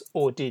experience,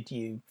 or did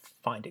you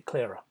find it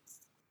clearer?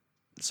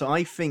 So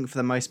I think for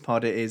the most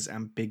part it is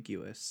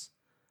ambiguous.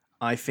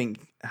 I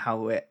think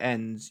how it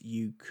ends,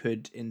 you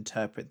could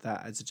interpret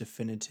that as a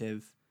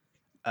definitive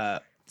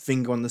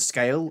finger on the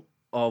scale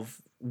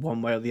of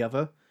one way or the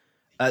other.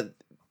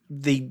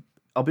 The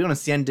I'll be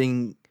honest, the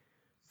ending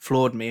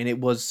floored me, and it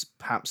was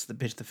perhaps the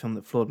bit of the film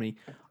that floored me.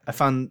 I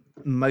found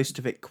most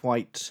of it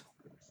quite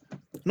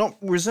not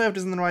reserved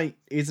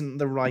isn't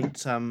the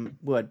right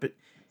word, but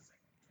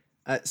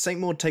Saint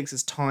Maud takes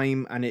its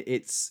time, and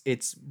it's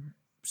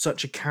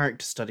such a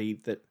character study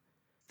that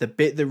the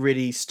bit that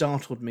really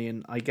startled me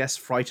and I guess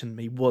frightened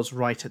me was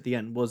right at the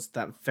end, was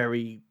that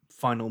very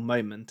final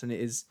moment, and it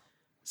is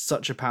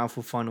such a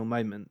powerful final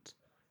moment.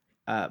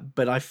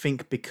 But I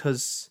think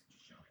because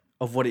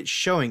of what it's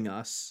showing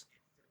us,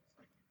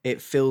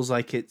 it feels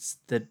like it's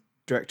the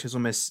director's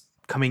almost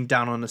coming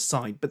down on a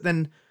side. But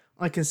then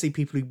I can see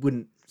people who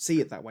wouldn't see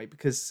it that way,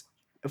 because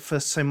for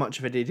so much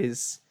of it, it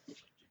is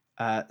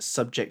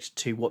subject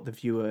to what the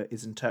viewer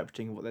is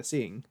interpreting and what they're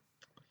seeing.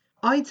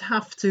 I'd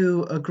have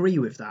to agree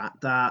with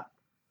that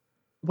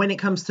when it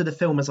comes to the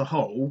film as a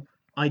whole,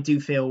 I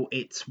do feel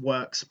it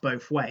works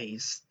both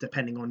ways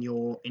depending on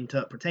your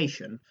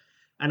interpretation.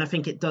 And I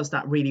think it does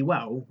that really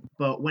well.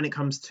 But when it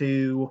comes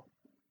to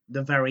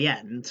the very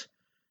end,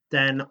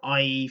 then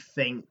I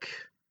think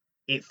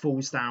it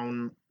falls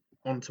down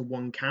onto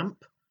one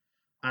camp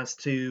as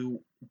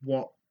to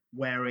what's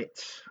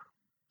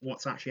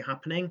actually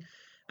happening.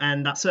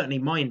 And that's certainly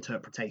my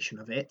interpretation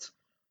of it.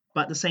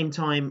 But at the same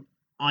time,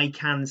 I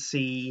can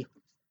see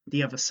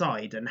the other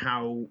side and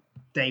how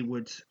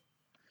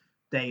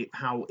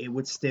how it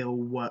would still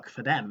work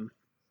for them,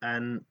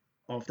 and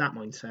of that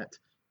mindset.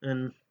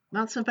 And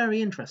that's a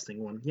very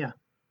interesting one. Yeah.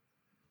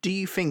 Do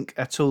you think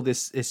at all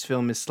this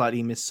film is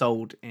slightly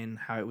missold in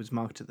how it was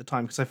marketed at the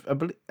time? Because I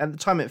believe at the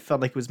time it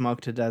felt like it was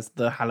marketed as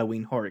the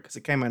Halloween horror, because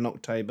it came out in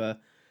October,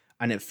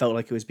 and it felt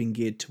like it was being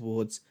geared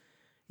towards,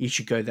 you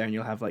should go there and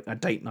you'll have like a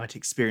date night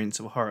experience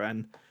of horror.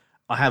 And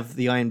I have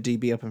the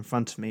IMDb up in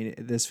front of me.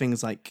 There's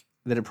things like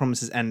that it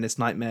promises endless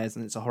nightmares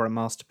and it's a horror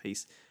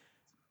masterpiece.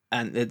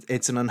 And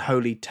it's an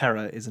unholy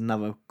terror is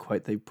another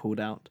quote they pulled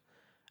out.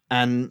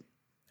 And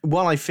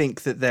while I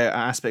think that there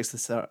are aspects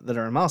that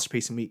are a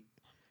masterpiece, and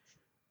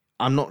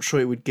I'm not sure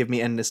it would give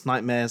me endless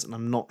nightmares, and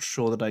I'm not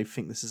sure that I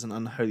think this is an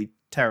unholy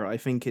terror. I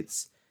think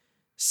it's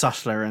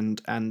subtler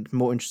and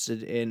more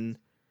interested in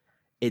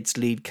its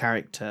lead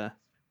character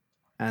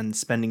and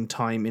spending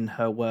time in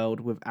her world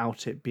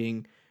without it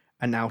being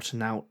an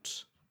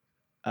out-and-out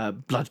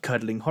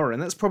blood-curdling horror.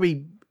 And that's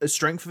probably a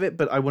strength of it,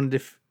 but I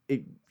wondered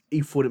if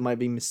you thought it might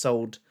be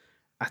missold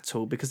at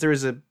all, because there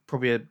is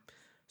probably a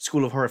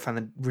school of horror fan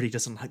that really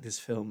doesn't like this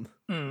film.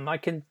 I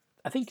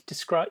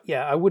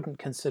wouldn't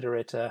consider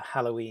it a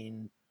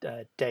Halloween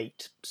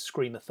date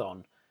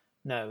screamathon.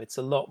 No, it's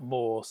a lot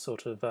more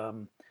sort of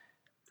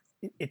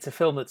it's a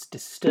film that's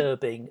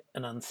disturbing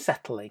and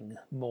unsettling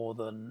more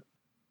than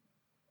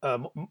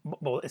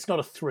it's not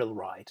a thrill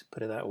ride,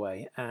 put it that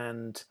way.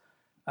 And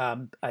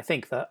I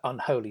think that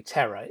Unholy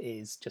Terror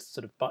is just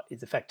sort of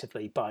is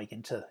effectively buying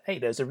into, hey,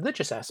 there's a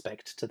religious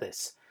aspect to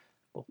this.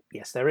 Well,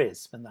 yes, there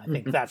is, and I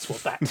think that's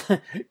what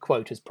that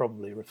quote is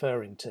probably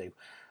referring to.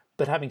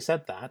 But having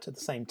said that, at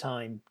the same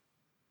time,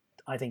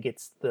 I think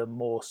it's the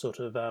more sort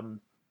of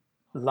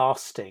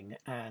lasting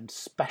and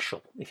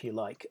special, if you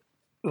like.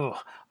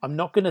 I'm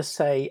not going to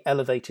say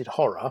elevated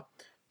horror,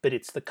 but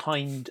it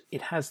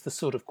has the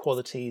sort of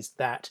qualities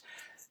that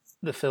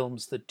the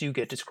films that do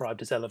get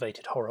described as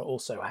elevated horror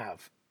also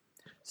have.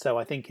 So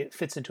I think it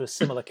fits into a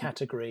similar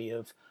category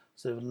of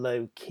sort of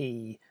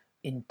low-key,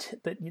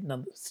 but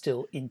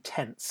still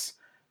intense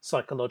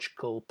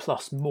psychological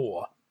plus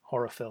more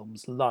horror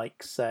films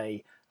like,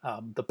 say,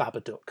 The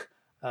Babadook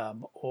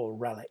or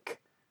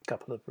Relic, a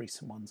couple of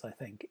recent ones, I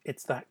think.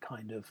 It's that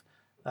kind of...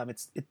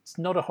 it's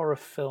not a horror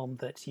film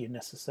that you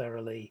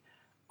necessarily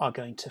are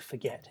going to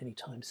forget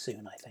anytime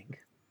soon, I think.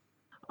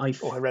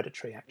 Or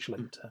Hereditary,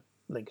 actually, to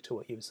link to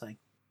what you were saying.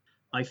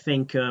 I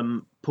think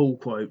pull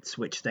quotes,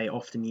 which they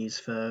often use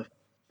for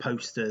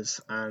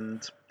posters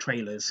and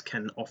trailers,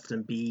 can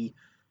often be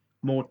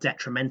more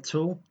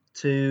detrimental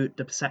to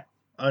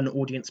an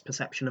audience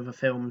perception of a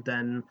film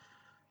than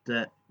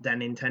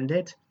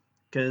intended.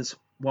 Because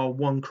while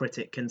one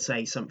critic can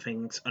say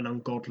something's an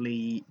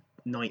ungodly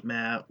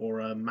nightmare or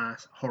a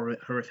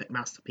horrific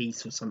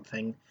masterpiece or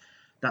something,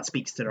 that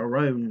speaks to their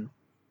own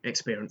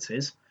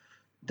experiences,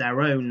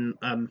 their own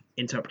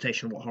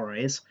interpretation of what horror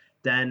is,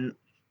 then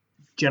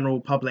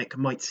general public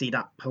might see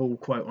that pull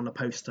quote on a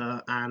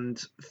poster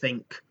and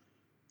think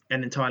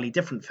an entirely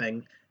different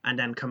thing and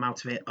then come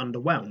out of it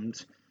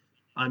underwhelmed.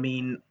 I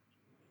mean,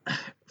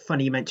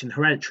 funny you mentioned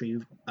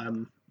Hereditary,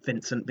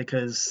 Vincent,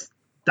 because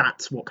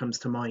that's what comes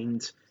to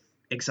mind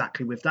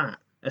exactly with that,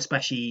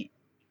 especially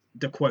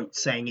the quote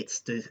saying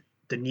it's the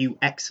new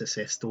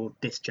Exorcist or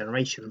this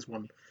generation's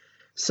one,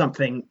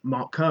 something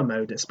Mark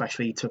Kermode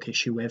especially took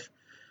issue with.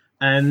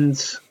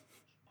 And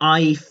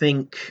I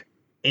think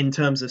in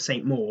terms of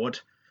Saint Maud,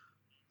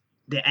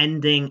 the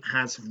ending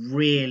has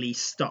really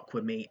stuck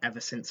with me ever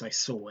since I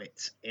saw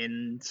it,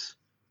 in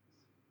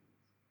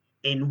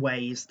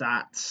ways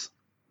that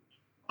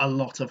a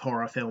lot of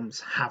horror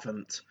films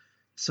haven't.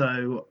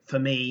 So for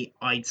me,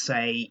 I'd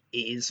say it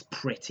is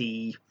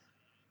pretty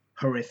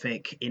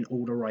horrific in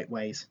all the right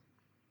ways.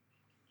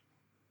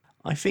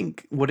 I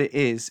think what it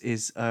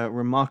is a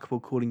remarkable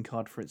calling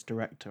card for its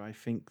director. I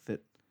think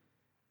that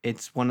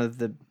it's one of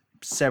the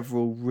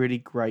several really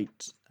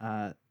great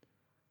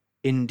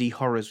indie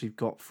horrors we've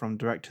got from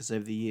directors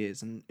over the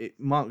years, and it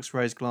marks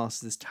Rose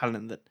Glass's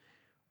talent that,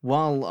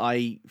 while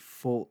I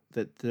thought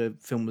that the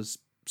film was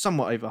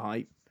somewhat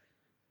overhyped,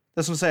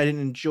 that's not to say I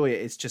didn't enjoy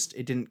it, it's just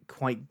it didn't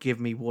quite give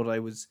me what I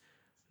was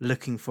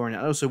looking for in it.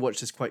 I also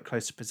watched this quite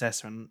close to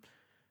Possessor,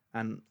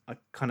 and I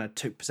kind of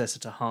took Possessor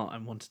to heart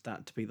and wanted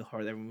that to be the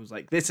horror. Everyone was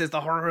like, this is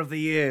the horror of the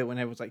year, when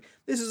everyone was like,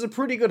 this is a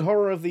pretty good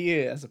horror of the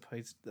year, as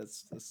opposed I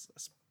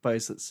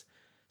suppose that's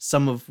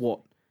some of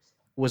what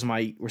was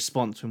my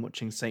response when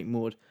watching Saint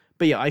Maud.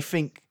 But yeah, I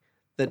think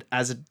that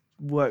as a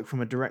work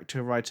from a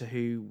director writer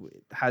who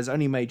has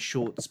only made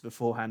shorts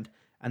beforehand,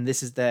 and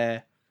this is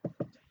their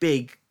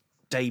big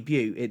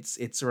debut,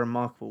 it's a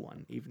remarkable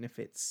one, even if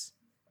it's,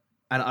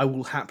 and I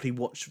will happily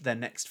watch their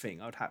next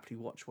thing. I would happily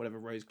watch whatever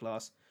Rose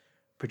Glass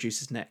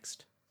produces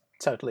next.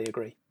 Totally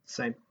agree.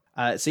 Same.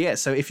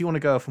 So if you want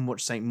to go off and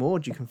watch Saint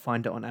Maud, you can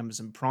find it on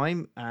Amazon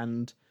Prime,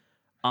 and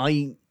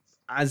I,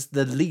 as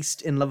the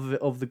least in love of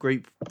it of the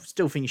group,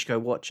 still think you should go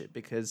watch it,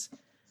 because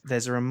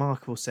there's a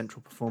remarkable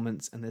central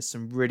performance and there's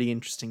some really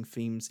interesting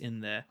themes in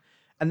there.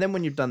 And then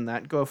when you've done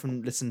that, go off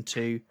and listen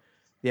to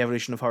the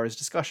Evolution of Horror's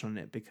discussion on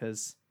it,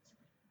 because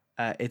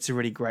it's a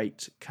really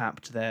great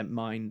cap to their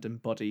Mind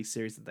and Body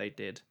series that they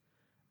did,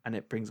 and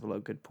it brings up a lot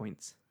of good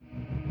points.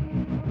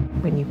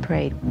 When you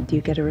pray, do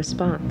you get a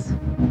response?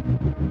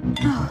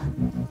 Oh,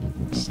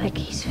 it's like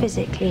he's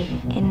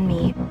physically in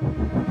me.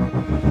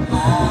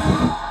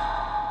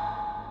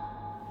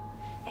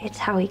 It's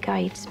how he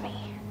guides me.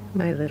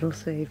 My little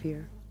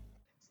savior.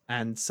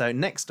 And so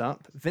next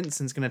up,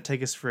 Vincent's going to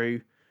take us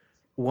through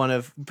one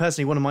of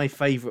my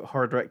favourite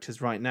horror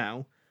directors right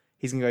now.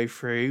 He's going to go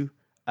through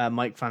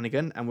Mike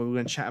Flanagan, and we're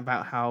going to chat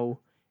about how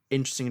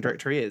interesting a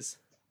director he is.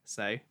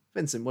 So,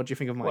 Vincent, what do you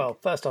think of Mike? Well,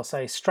 first I'll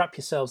say strap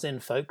yourselves in,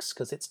 folks,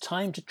 because it's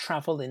time to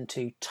travel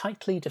into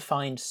tightly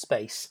defined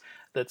space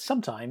that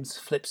sometimes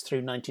flips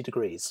through 90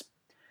 degrees.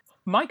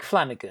 Mike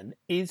Flanagan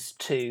is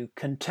to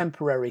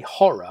contemporary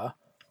horror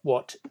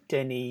what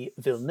Denis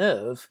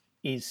Villeneuve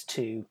is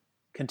to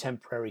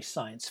contemporary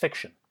science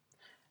fiction.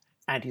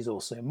 And he's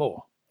also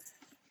more.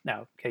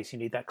 Now, in case you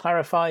need that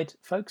clarified,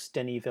 folks,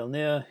 Denis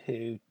Villeneuve,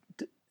 who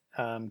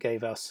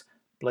gave us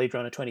Blade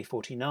Runner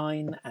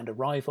 2049 and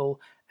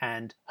Arrival,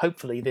 and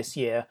hopefully this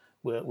year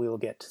we will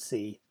get to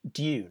see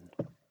Dune.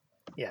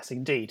 Yes,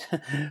 indeed.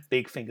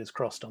 Big fingers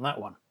crossed on that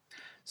one.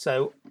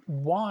 So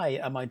why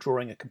am I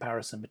drawing a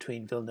comparison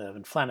between Villeneuve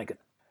and Flanagan?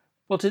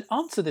 Well, to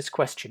answer this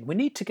question, we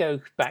need to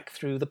go back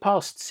through the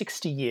past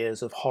 60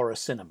 years of horror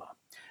cinema,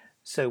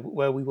 so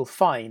where we will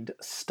find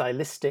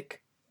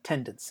stylistic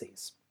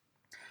tendencies.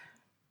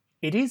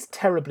 It is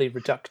terribly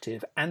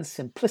reductive and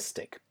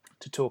simplistic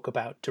to talk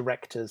about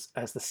directors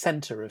as the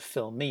centre of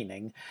film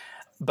meaning,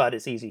 but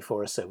it's easy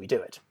for us, so we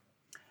do it.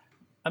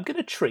 I'm going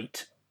to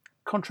treat,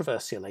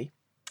 controversially,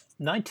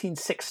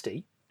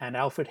 1960 and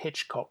Alfred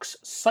Hitchcock's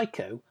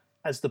Psycho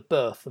as the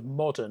birth of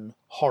modern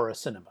horror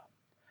cinema.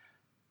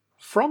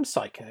 From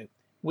Psycho,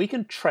 we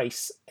can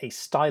trace a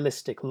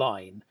stylistic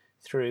line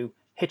through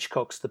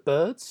Hitchcock's The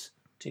Birds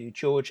to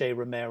George A.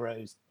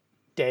 Romero's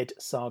Dead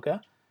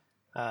Saga,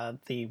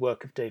 the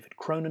work of David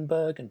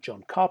Cronenberg and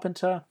John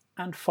Carpenter,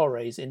 and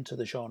forays into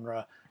the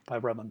genre by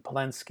Roman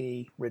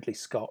Polanski, Ridley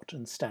Scott,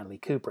 and Stanley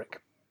Kubrick.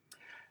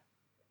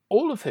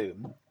 All of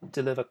whom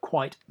deliver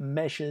quite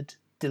measured,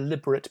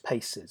 deliberate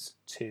paces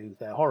to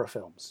their horror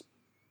films.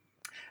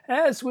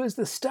 As was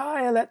the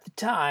style at the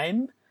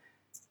time,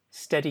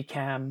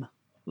 Steadicam,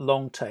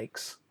 long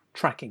takes,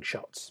 tracking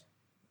shots.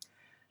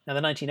 Now,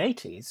 the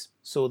 1980s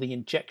saw the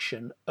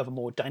injection of a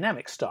more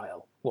dynamic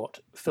style,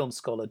 what film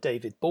scholar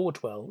David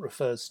Bordwell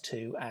refers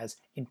to as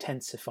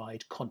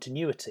intensified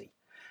continuity.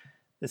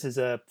 This is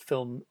a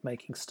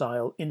filmmaking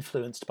style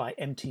influenced by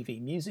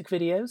MTV music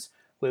videos,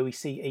 where we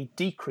see a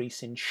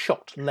decrease in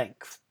shot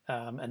length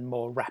and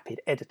more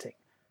rapid editing.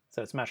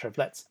 So it's a matter of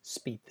let's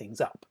speed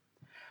things up.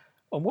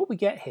 And what we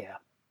get here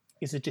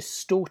is a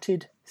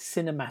distorted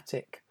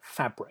cinematic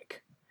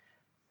fabric.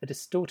 A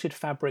distorted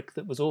fabric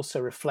that was also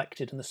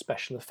reflected in the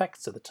special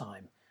effects of the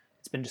time.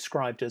 It's been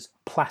described as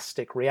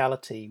plastic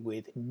reality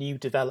with new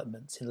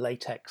developments in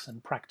latex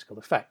and practical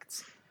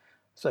effects.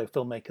 So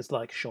filmmakers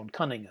like Sean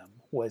Cunningham,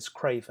 Wes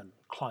Craven,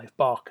 Clive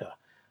Barker,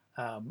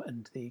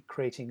 and the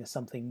creating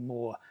something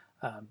more,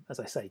 as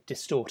I say,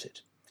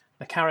 distorted.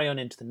 Now carry on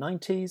into the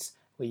 90s,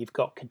 where you've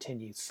got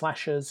continued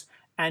slashers,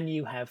 and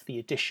you have the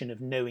addition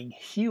of knowing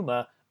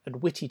humour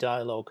and witty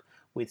dialogue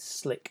with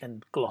slick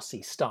and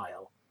glossy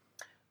style.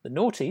 The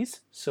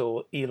noughties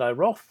saw Eli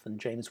Roth and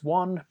James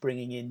Wan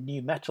bringing in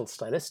new metal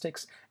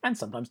stylistics and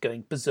sometimes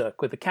going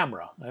berserk with the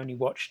camera. I only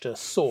watched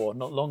Saw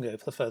not long ago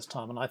for the first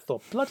time and I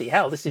thought, bloody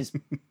hell, this is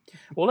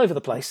all over the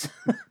place.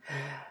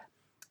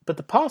 But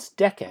the past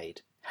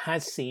decade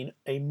has seen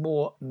a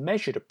more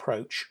measured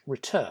approach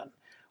return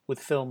with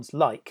films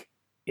like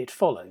It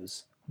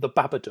Follows, The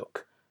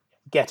Babadook,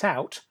 Get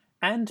Out,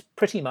 and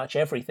pretty much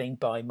everything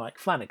by Mike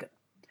Flanagan.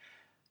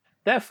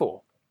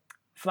 Therefore,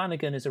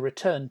 Flanagan is a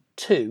return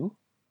to,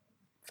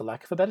 for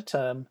lack of a better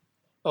term,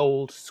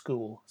 old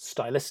school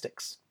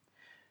stylistics.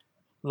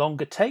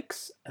 Longer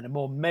takes and a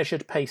more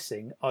measured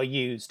pacing are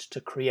used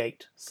to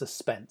create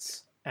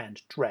suspense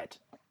and dread.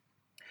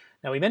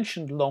 Now, we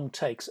mentioned long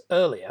takes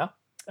earlier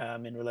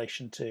in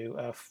relation to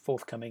a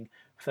forthcoming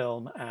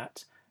film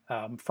at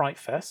Fright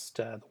Fest,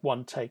 the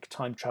one-take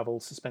time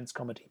travel suspense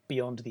comedy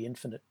Beyond the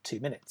Infinite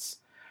 2 Minutes.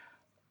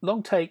 The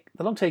long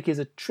take is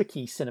a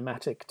tricky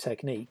cinematic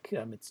technique.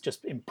 It's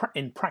just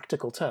in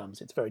practical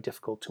terms, it's very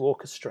difficult to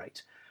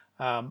orchestrate.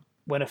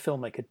 When a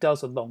filmmaker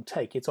does a long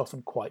take, it's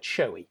often quite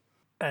showy.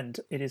 And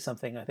it is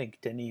something I think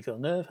Denis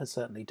Villeneuve has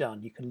certainly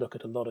done. You can look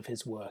at a lot of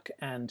his work,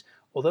 and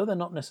although they're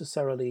not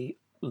necessarily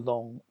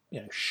long,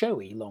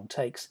 showy long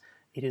takes,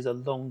 it is a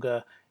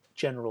longer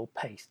general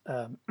pace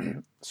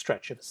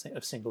stretch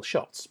of single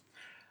shots.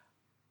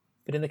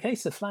 But in the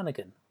case of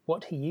Flanagan,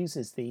 what he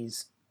uses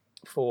these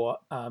for,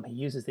 he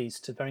uses these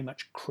to very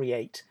much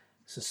create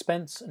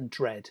suspense and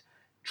dread,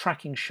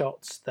 tracking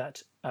shots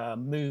that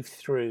move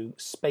through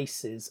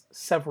spaces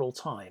several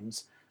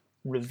times,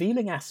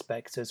 revealing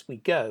aspects as we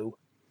go,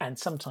 and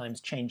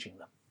sometimes changing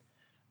them.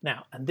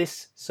 Now, and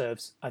this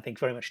serves, I think,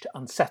 very much to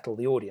unsettle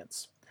the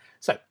audience.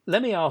 So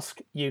let me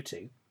ask you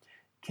two,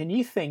 can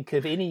you think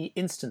of any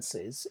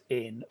instances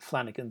in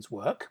Flanagan's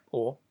work,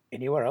 or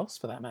anywhere else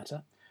for that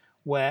matter,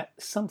 where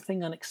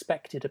something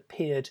unexpected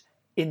appeared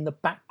in the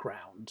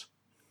background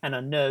and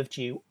unnerved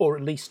you, or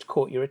at least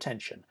caught your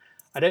attention?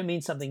 I don't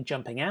mean something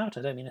jumping out,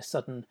 I don't mean a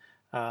sudden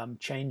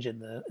change in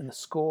the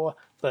score,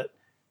 but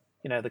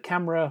the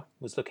camera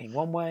was looking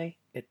one way,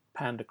 it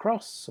panned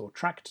across or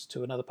tracked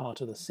to another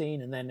part of the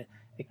scene, and then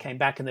it came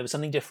back and there was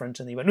something different,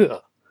 and you went,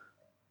 ugh.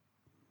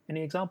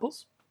 Any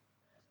examples?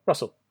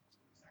 Russell?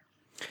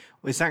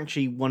 Well, it's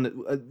actually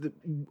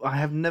one. I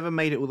have never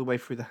made it all the way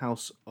through the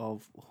House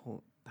of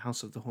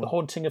the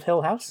Haunting of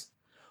Hill House.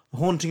 The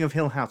Haunting of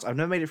Hill House. I've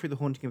never made it through the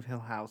Haunting of Hill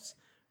House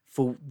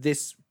for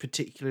this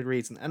particular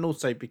reason, and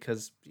also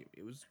because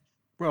it was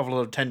rather a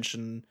lot of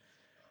tension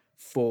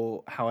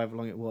for however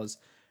long it was.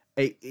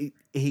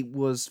 He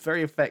was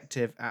very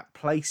effective at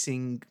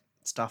placing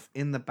stuff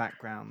in the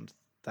background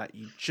that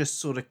you just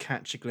sort of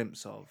catch a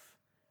glimpse of,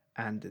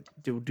 and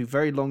it will do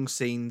very long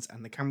scenes,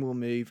 and the camera will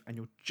move, and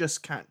you'll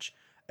just catch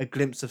a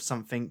glimpse of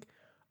something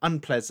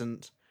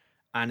unpleasant,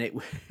 and it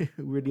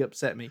really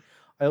upset me.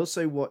 I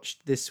also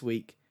watched this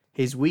week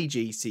his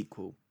Ouija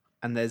sequel,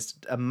 and there's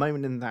a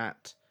moment in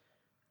that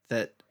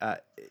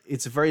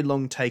it's a very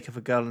long take of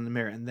a girl in the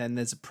mirror, and then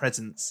there's a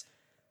presence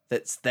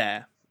that's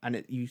there,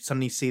 and you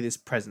suddenly see this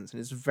presence, and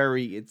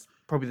it's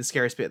probably the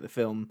scariest bit of the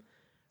film,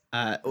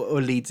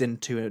 or leads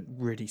into a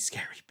really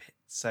scary bit.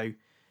 So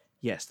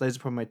yes, those are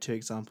probably my two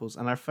examples.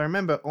 And if I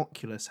remember,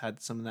 Oculus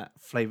had some of that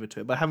flavour to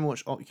it, but I haven't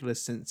watched Oculus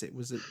since it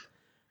was at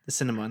the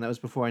cinema, and that was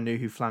before I knew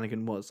who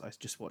Flanagan was. I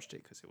just watched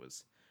it because it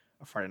was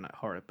a Friday night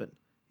horror. But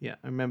yeah,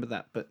 I remember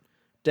that. But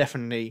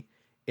definitely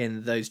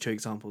in those two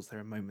examples, there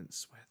are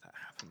moments where that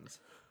happens.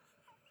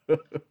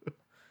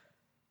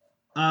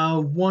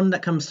 One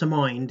that comes to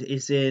mind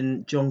is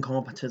in John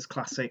Carpenter's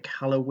classic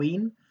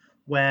Halloween,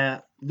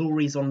 where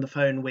Laurie's on the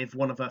phone with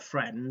one of her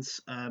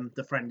friends.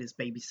 The friend is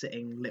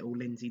babysitting little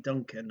Lindsay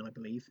Duncan, I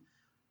believe.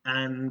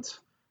 And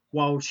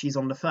while she's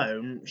on the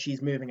phone,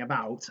 she's moving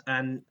about,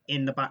 and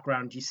in the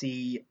background you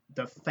see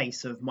the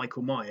face of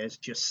Michael Myers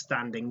just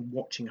standing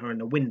watching her in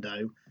the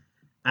window,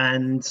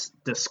 and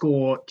the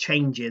score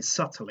changes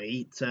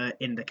subtly to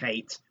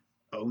indicate,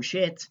 oh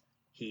shit,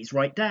 he's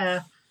right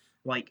there.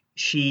 Like,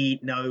 she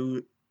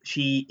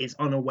is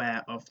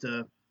unaware of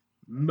the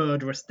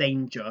murderous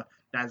danger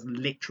that's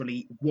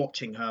literally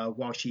watching her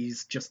while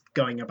she's just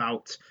going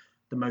about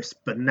the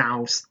most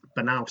banal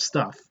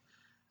stuff.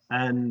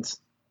 And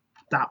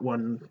that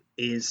one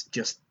is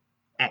just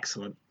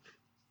excellent.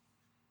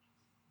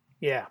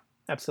 Yeah,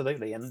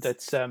 absolutely. And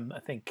it's, I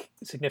think,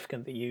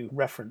 significant that you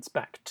reference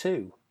back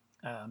to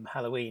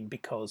Halloween,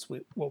 because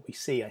what we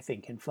see, I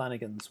think, in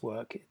Flanagan's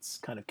work, it's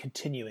kind of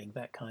continuing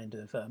that kind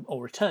of,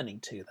 or returning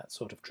to that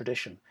sort of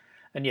tradition.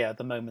 And yeah,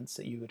 the moments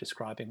that you were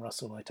describing,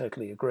 Russell, I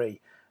totally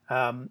agree.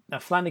 Now,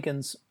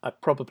 Flanagan's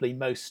probably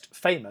most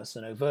famous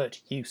and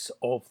overt use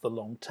of the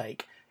long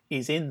take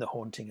is in The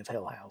Haunting of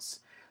Hill House.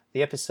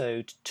 The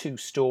episode Two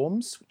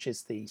Storms, which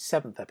is the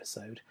 7th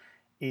episode,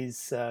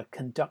 is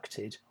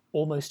conducted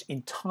almost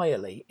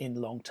entirely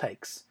in long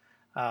takes.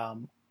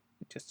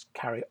 Just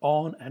carry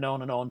on and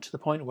on and on to the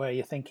point where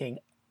you're thinking,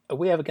 are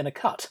we ever going to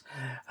cut?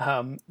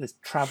 This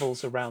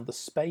travels around the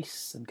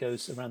space and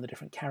goes around the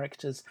different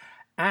characters,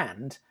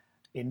 and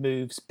it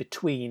moves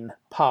between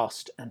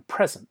past and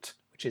present,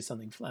 which is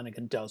something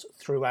Flanagan does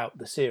throughout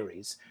the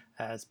series,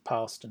 as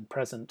past and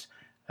present,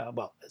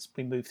 as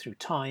we move through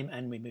time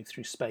and we move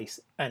through space.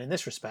 And in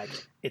this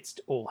respect, it's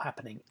all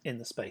happening in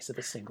the space of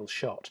a single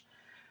shot.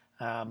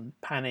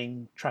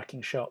 Panning,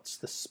 tracking shots,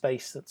 the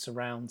space that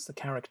surrounds the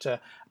character,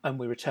 and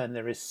we return,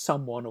 there is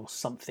someone or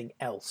something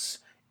else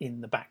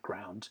in the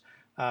background.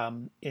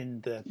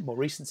 In the more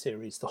recent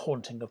series, The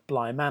Haunting of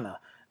Bly Manor,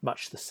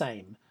 much the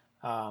same.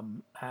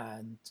 And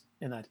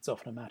in that, it's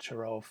often a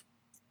matter of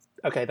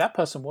okay, that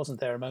person wasn't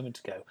there a moment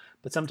ago,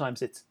 but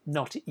sometimes it's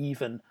not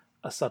even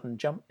a sudden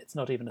jump, it's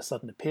not even a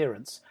sudden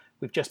appearance.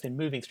 We've just been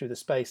moving through the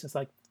space. It's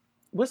like,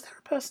 was there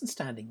a person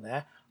standing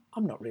there?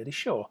 I'm not really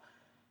sure.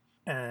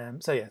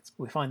 So yeah,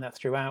 we find that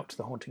throughout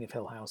The Haunting of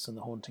Hill House and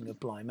The Haunting of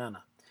Bly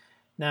Manor.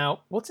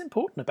 Now, what's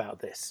important about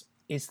this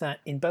is that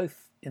in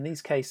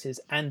these cases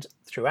and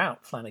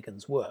throughout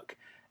Flanagan's work,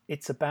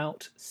 it's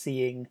about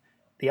seeing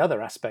the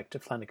other aspect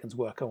of Flanagan's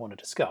work I want to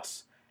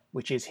discuss,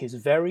 which is his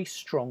very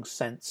strong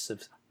sense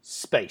of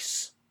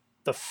space,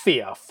 the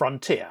fear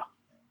frontier.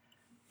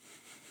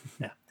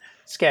 Yeah,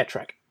 Scare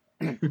Trek.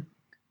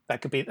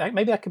 That could be.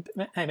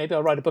 Maybe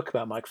I'll write a book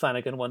about Mike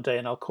Flanagan one day,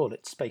 and I'll call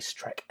it Space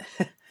Trek.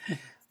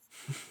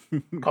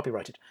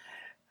 Copyrighted.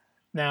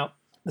 Now,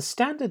 the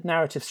standard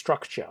narrative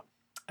structure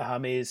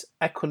is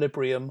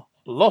equilibrium,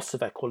 loss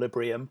of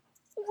equilibrium,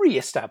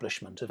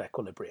 re-establishment of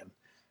equilibrium.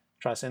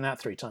 Try saying that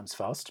 3 times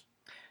fast.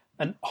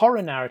 And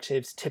horror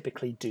narratives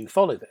typically do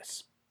follow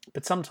this,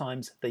 but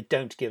sometimes they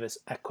don't give us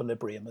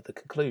equilibrium at the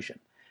conclusion.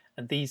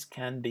 And these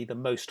can be the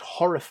most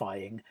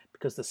horrifying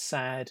because the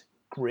sad,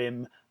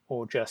 grim,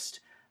 or just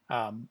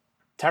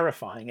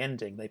terrifying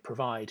ending they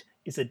provide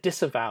is a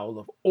disavowal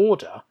of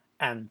order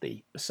and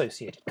the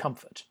associated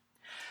comfort.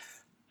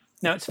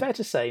 Now, it's fair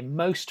to say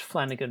most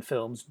Flanagan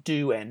films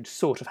do end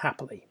sort of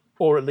happily,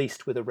 or at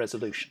least with a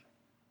resolution.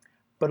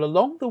 But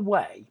along the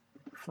way,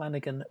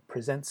 Flanagan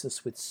presents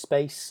us with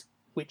space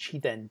which he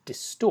then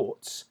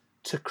distorts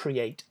to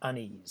create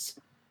unease.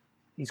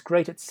 He's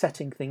great at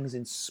setting things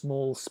in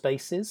small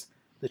spaces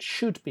that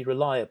should be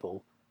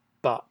reliable,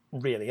 but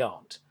really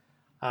aren't.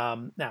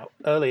 Now,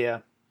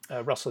 earlier,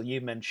 Russell, you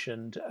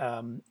mentioned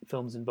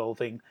films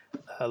involving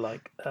a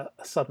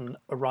sudden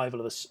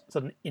arrival of a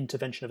sudden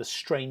intervention of a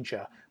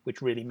stranger,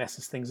 which really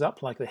messes things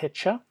up, like The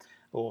Hitcher,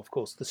 or of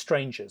course The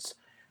Strangers.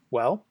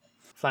 Well,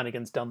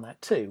 Flanagan's done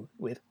that too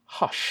with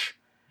Hush,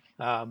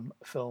 a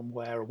film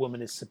where a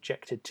woman is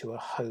subjected to a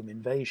home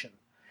invasion.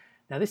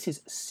 Now, this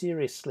is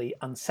seriously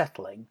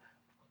unsettling,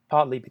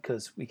 partly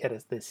because we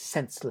get this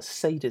senseless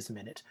sadism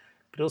in it,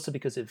 but also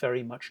because it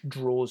very much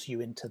draws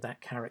you into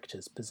that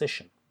character's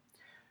position.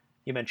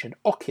 You mentioned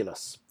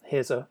Oculus.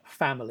 Here's a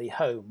family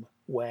home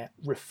where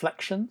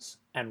reflections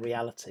and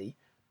reality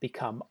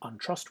become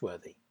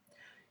untrustworthy.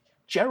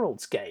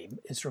 Gerald's Game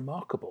is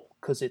remarkable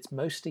because it's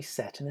mostly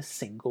set in a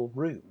single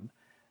room,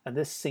 and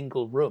this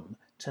single room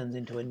turns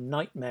into a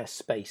nightmare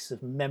space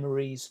of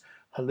memories,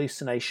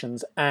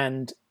 hallucinations,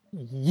 and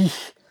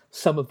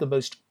some of the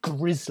most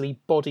grisly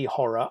body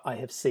horror I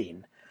have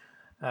seen.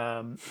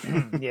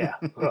 Yeah.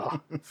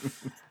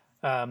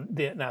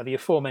 Now, the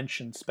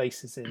aforementioned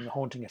spaces in The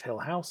Haunting of Hill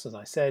House, as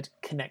I said,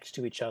 connect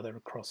to each other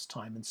across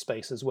time and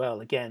space as well.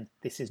 Again,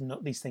 these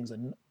things are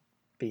not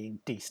being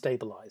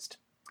destabilized.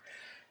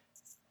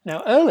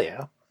 Now,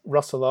 earlier,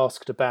 Russell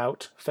asked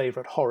about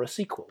favourite horror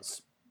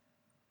sequels.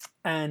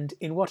 And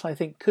in what I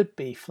think could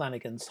be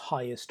Flanagan's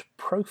highest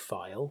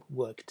profile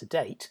work to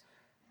date,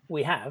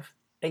 we have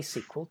a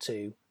sequel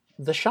to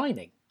The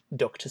Shining,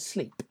 Dr.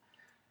 Sleep.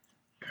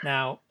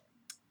 Now,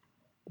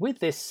 with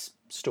this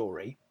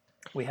story,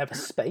 we have a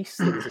space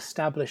that was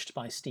established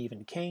by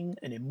Stephen King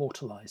and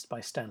immortalised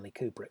by Stanley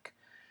Kubrick.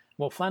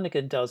 What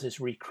Flanagan does is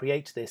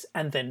recreate this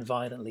and then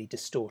violently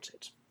distort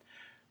it,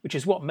 which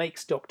is what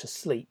makes Dr.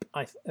 Sleep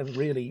a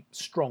really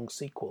strong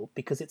sequel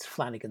because it's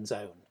Flanagan's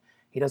own.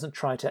 He doesn't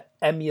try to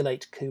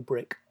emulate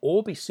Kubrick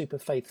or be super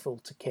faithful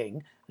to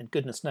King, and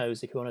goodness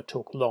knows if you want to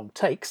talk long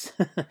takes,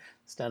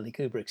 Stanley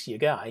Kubrick's your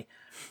guy.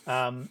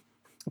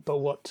 But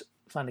what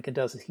Flanagan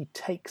does is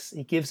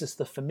he gives us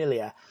the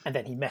familiar and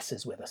then he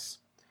messes with us.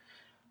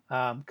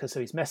 Because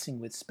so he's messing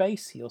with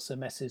space, he also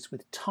messes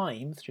with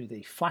time through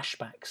the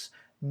flashbacks,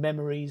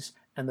 memories,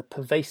 and the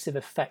pervasive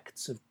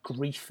effects of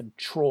grief and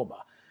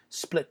trauma,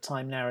 split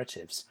time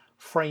narratives,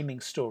 framing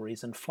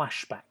stories and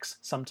flashbacks,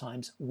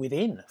 sometimes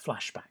within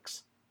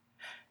flashbacks.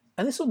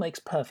 And this all makes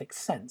perfect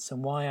sense,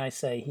 and why I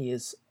say he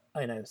is,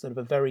 sort of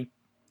a very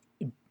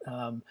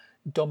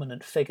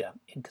dominant figure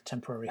in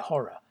contemporary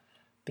horror.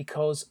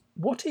 Because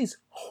what is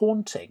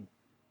haunting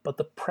but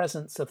the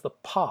presence of the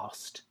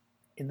past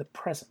in the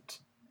present?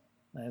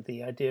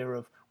 The idea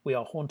of we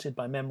are haunted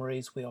by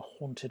memories, we are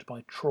haunted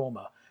by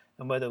trauma,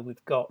 and whether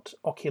we've got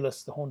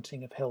Oculus, The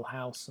Haunting of Hill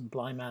House and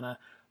Bly Manor,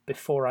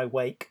 Before I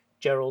Wake,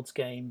 Gerald's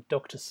Game,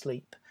 Dr.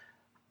 Sleep,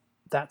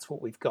 that's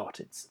what we've got.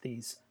 It's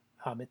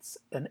it's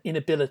an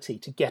inability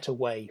to get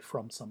away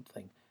from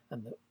something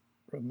and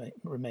that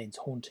remains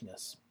haunting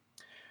us.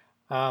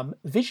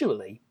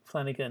 Visually,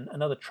 Flanagan,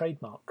 another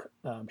trademark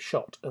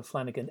shot of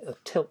Flanagan are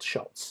tilt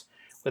shots,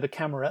 where the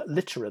camera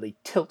literally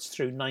tilts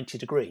through 90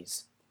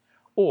 degrees.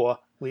 Or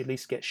we at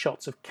least get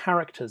shots of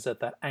characters at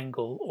that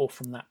angle or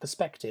from that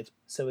perspective,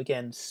 so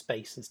again,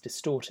 space is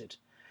distorted.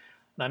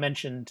 And I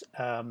mentioned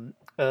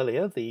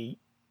earlier the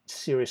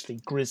seriously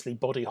grisly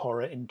body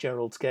horror in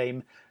Gerald's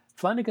Game.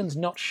 Flanagan's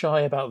not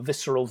shy about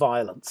visceral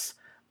violence.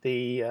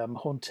 The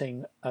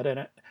haunting, I don't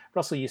know,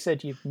 Russell, you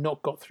said you've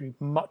not got through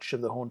much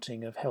of The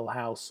Haunting of Hill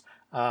House.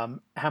 How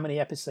many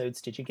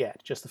episodes did you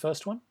get? Just the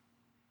first one?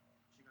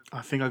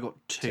 I think I got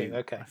two. Two,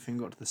 okay. I think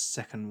I got to the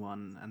second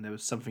one, and there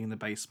was something in the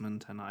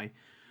basement, and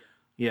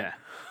yeah.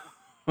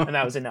 And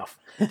that was enough.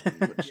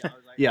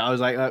 Yeah, I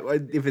was like,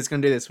 if it's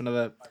going to do this for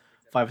another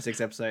 5 or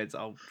 6 episodes,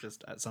 I'll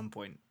just at some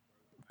point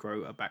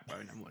grow a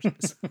backbone and watch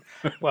this.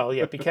 Well,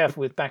 yeah, be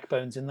careful with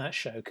backbones in that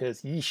show,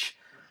 because yeesh.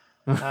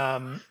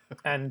 But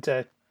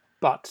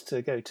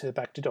to go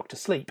back to Dr.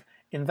 Sleep,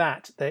 in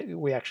that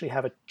we actually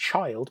have a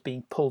child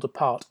being pulled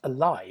apart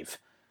alive.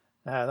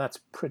 That's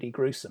pretty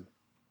gruesome.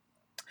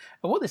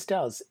 And what this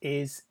does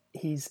is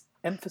he's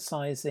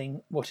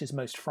emphasising what is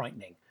most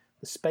frightening: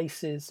 the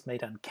spaces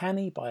made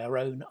uncanny by our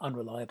own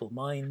unreliable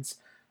minds,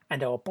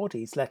 and our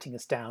bodies letting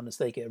us down as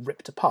they get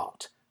ripped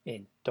apart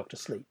in Dr.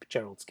 Sleep,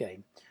 Gerald's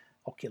game,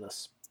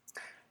 Oculus.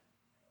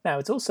 Now,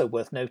 it's also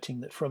worth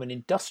noting that from an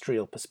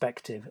industrial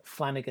perspective,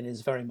 Flanagan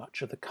is very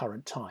much of the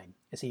current time.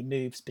 As he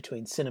moves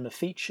between cinema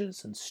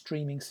features and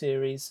streaming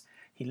series,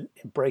 he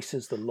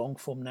embraces the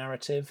long-form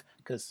narrative,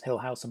 because Hill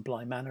House and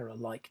Bly Manor are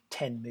like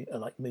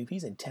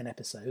movies in 10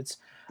 episodes,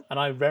 and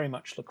I very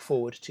much look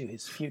forward to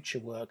his future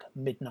work,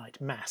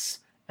 Midnight Mass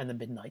and The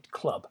Midnight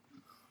Club.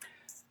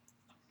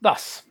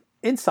 Thus,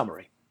 in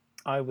summary,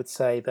 I would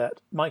say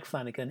that Mike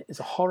Flanagan is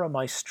a horror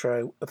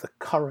maestro of the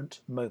current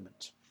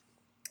moment.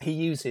 He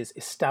uses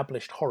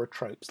established horror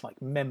tropes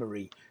like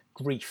memory,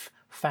 grief,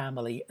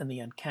 family, and the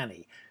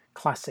uncanny,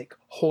 classic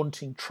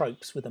haunting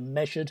tropes with a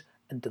measured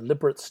and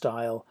deliberate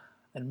style,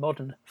 and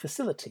modern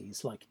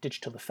facilities like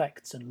digital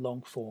effects and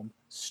long-form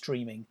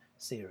streaming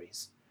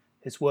series.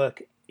 His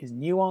work is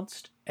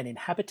nuanced and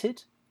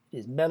inhabited, it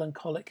is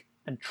melancholic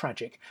and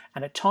tragic,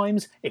 and at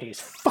times it is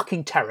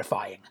fucking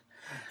terrifying.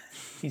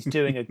 He's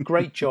doing a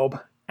great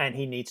job, and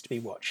he needs to be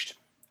watched.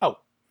 Oh,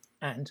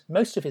 and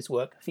most of his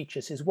work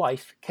features his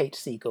wife, Kate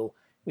Siegel,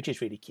 which is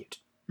really cute.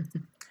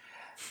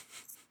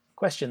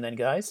 Question then,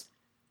 guys.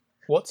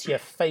 What's your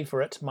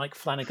favourite Mike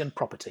Flanagan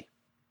property?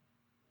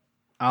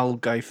 I'll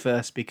go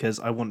first because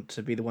I want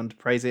to be the one to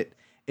praise it.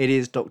 It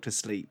is Dr.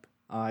 Sleep.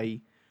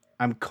 I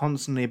am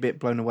constantly a bit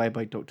blown away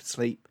by Dr.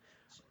 Sleep.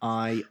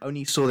 I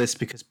only saw this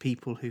because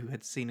people who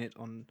had seen it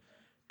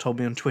told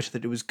me on Twitter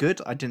that it was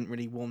good. I didn't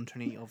really warm to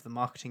any of the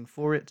marketing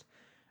for it.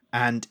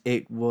 And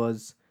it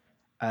was...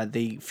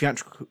 the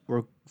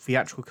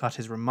theatrical cut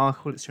is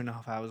remarkable. It's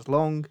 2.5 hours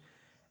long.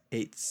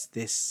 It's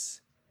this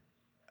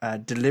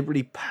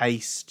deliberately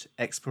paced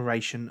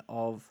exploration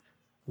of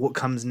what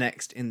comes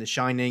next in The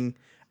Shining.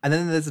 And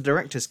then there's the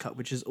director's cut,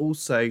 which is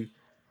also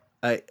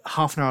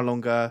half an hour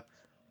longer,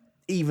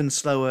 even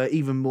slower,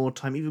 even more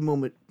time, even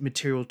more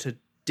material to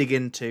dig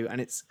into.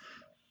 And it's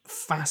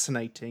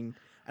fascinating.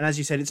 And as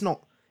you said, it's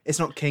not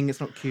King,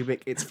 it's not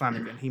Kubrick, it's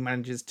Flanagan. He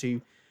manages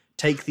to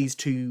take these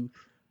two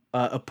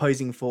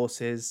opposing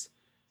forces,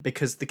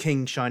 because the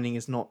King Shining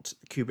is not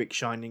Kubrick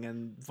Shining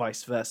and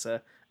vice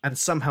versa, and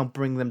somehow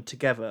bring them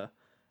together.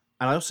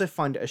 And I also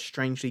find it a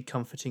strangely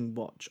comforting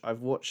watch.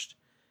 I've watched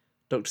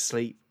Dr.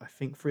 Sleep, I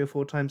think 3 or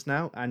 4 times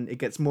now, and it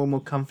gets more and more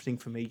comforting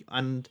for me.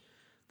 And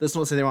that's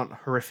not to say there aren't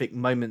horrific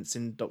moments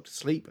in Dr.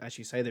 Sleep. As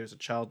you say, there is a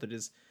child that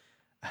is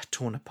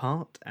torn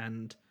apart,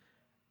 and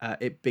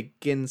it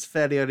begins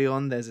fairly early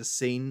on. There's a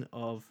scene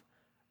of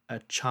a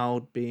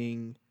child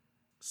being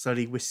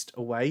slowly whisked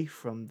away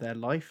from their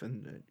life,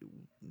 and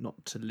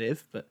not to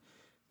live, but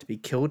to be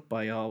killed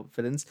by our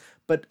villains.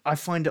 But I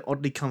find it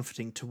oddly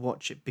comforting to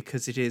watch it,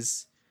 because it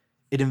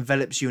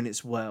envelops you in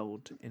its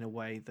world in a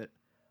way that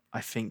I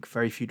think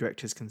very few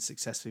directors can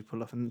successfully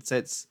pull off. And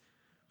so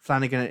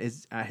Flanagan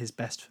is at his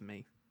best for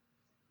me.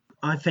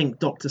 I think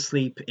Dr.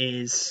 Sleep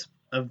is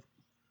a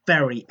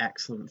very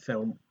excellent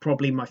film,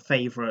 probably my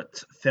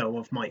favourite film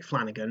of Mike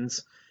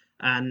Flanagan's,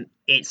 and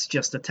it's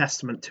just a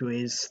testament to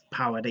his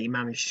power that he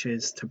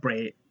manages to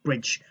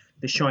bridge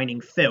the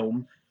Shining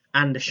film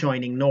and the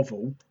Shining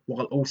novel,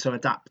 while also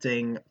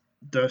adapting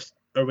the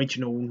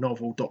original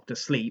novel Dr.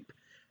 Sleep,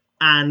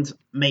 and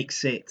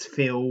makes it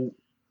feel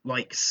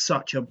like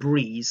such a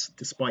breeze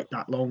despite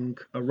that long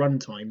a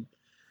runtime.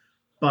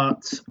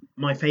 But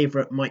my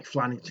favourite Mike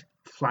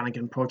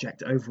Flanagan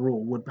project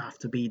overall would have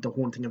to be The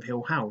Haunting of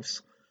Hill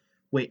House,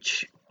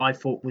 which I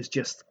thought was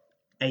just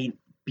a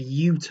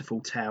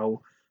beautiful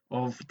tale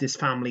of this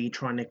family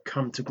trying to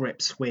come to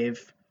grips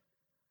with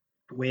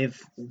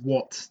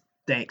what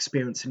they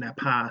experienced in their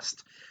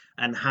past,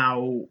 and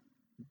how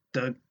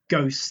the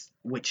ghost,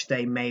 which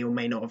they may or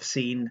may not have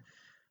seen,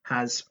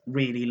 has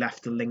really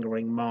left a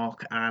lingering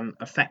mark and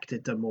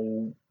affected them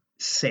all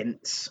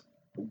since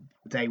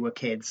they were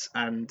kids,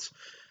 and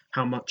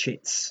how much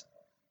it's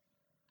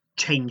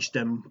changed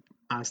them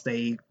as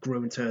they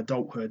grew into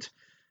adulthood.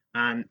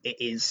 And it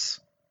is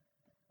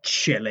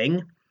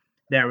chilling.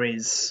 There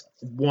is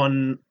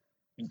one,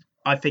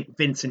 I think,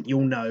 Vincent,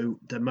 you'll know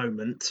the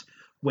moment,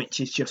 which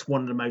is just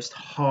one of the most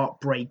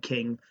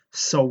heartbreaking,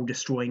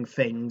 soul-destroying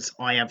things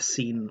I have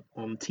seen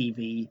on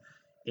TV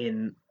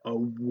in a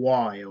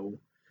while.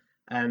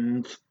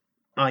 And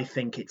I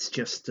think it's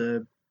just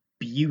a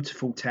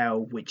beautiful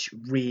tale which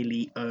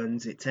really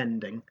earns its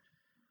ending.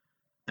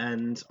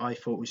 And I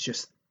thought it was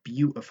just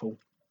beautiful.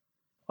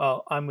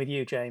 Well, I'm with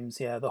you, James.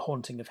 Yeah, The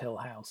Haunting of Hill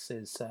House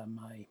is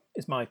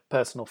my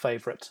personal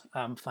favourite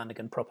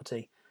Flanagan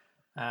property.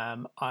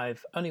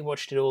 I've only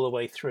watched it all the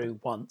way through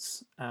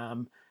once,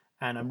 and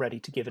I'm ready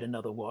to give it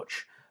another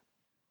watch,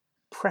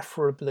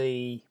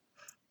 preferably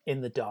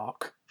in the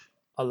dark,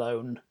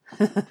 alone,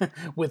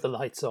 with the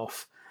lights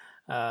off.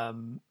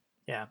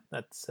 Yeah,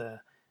 that's.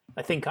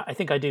 I think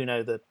I do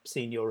know the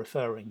scene you're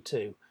referring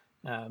to,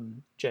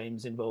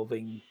 James,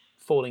 involving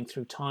falling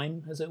through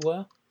time, as it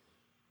were.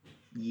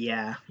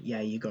 Yeah,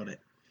 you got it.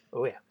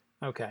 Oh yeah.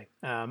 Okay.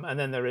 And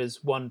then there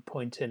is one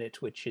point in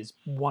it which is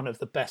one of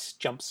the best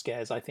jump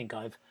scares I think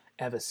I've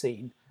ever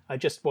seen. I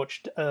just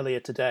watched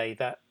earlier today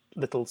that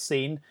little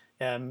scene.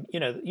 You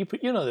know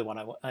the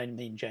one I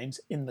mean, James,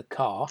 in the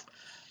car.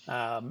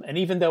 And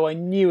even though I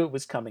knew it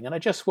was coming, and I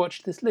just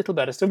watched this little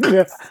bit of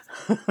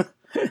stuff.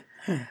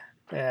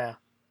 Yeah.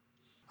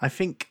 I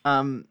think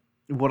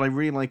what I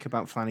really like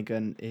about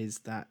Flanagan is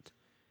that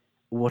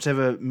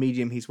whatever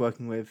medium he's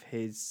working with,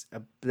 his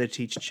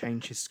ability to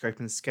change his scope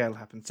and scale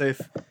happens. So if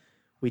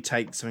we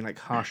take something like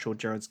Hush or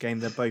Gerald's Game,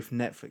 they're both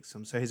Netflix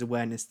films. So his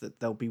awareness that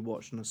they'll be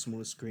watched on a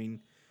smaller screen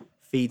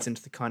feeds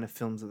into the kind of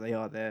films that they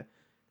are.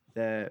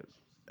 They're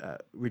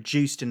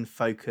reduced in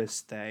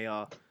focus. They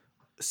are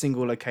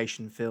single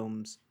location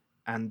films,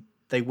 and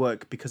they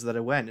work because of that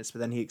awareness.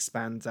 But then he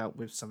expands out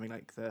with something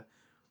like The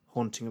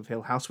Haunting of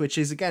Hill House, which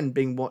is again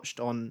being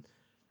watched on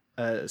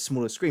a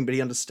smaller screen. But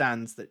he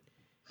understands that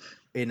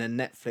in a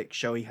Netflix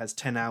show, he has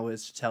 10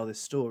 hours to tell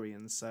this story.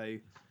 And so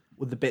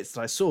with the bits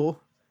that I saw,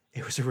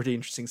 it was a really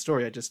interesting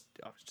story. I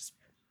was just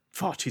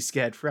far too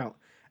scared throughout.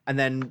 And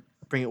then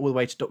bring it all the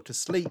way to Dr.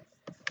 Sleep.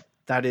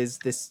 That is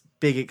this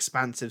big,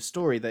 expansive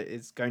story that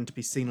is going to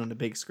be seen on a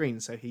big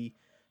screen. So he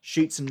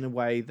shoots in a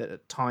way that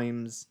at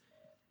times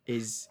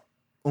is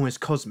almost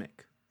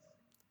cosmic.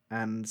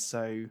 And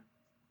so,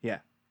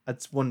 yeah,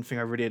 that's one thing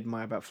I really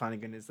admire about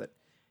Flanagan, is that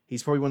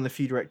he's probably one of the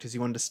few directors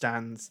who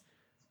understands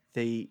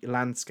the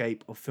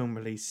landscape of film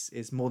release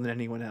is more than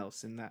anyone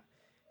else, in that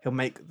he'll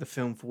make the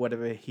film for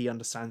whatever he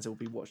understands it will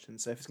be watched in.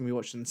 So if it's going to be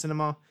watched in the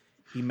cinema,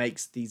 he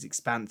makes these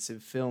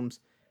expansive films.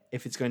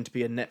 If it's going to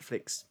be a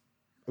Netflix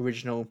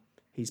original,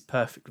 he's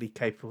perfectly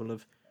capable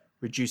of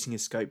reducing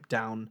his scope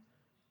down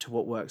to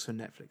what works for a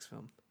Netflix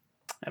film.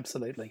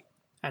 Absolutely.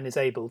 And is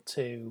able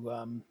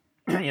to,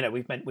 I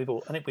think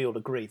we all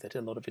agree that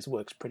a lot of his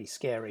work's pretty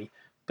scary,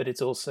 but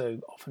it's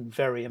also often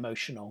very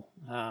emotional.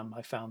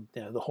 I found,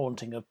 The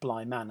Haunting of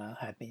Bly Manor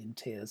had me in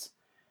tears.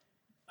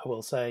 I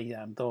will say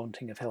The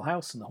Haunting of Hill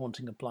House and The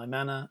Haunting of Bly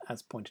Manor,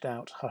 as pointed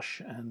out,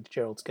 Hush and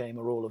Gerald's Game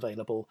are all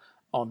available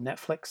on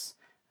Netflix.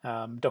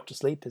 Dr.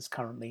 Sleep is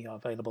currently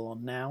available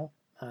on Now.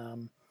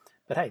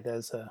 But hey,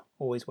 there's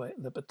always way.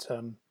 But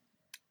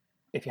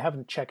if you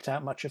haven't checked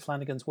out much of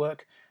Flanagan's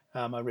work,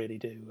 I really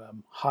do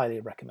highly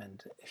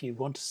recommend it. If you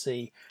want to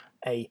see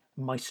a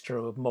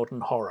maestro of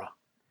modern horror,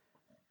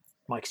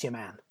 Mike's your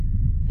man.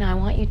 Now I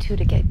want you two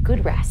to get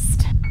good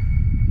rest.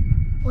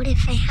 What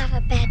if I have a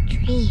bad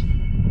dream?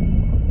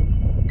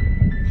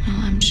 Well,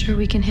 I'm sure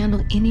we can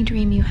handle any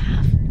dream you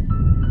have.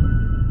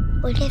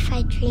 What if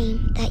I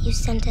dream that you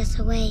sent us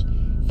away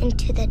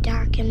into the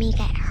dark and we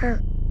get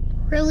hurt?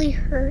 Really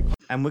hurt?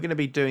 And we're going to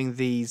be doing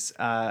these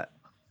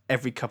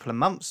every couple of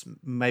months,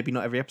 maybe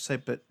not every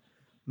episode, but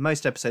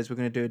most episodes we're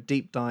going to do a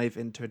deep dive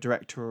into a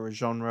director or a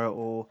genre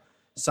or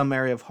some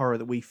area of horror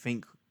that we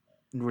think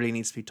really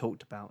needs to be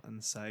talked about.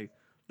 And so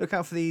look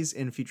out for these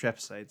in future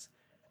episodes.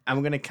 And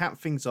we're going to cap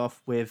things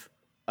off with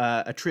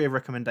a trio of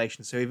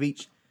recommendations. So we've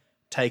each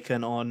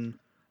taken on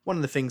one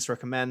of the things to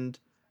recommend,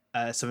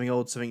 something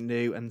old, something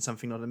new, and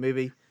something not a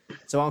movie.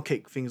 So I'll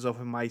kick things off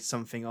with my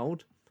something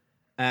old.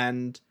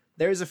 And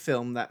there is a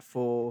film that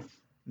for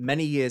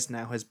many years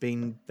now has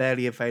been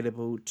barely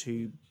available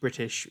to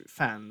British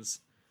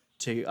fans.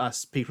 To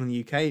us people in the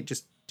UK, it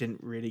just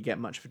didn't really get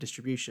much of a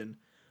distribution.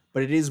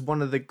 But it is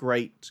one of the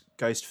great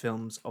ghost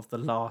films of the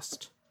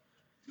last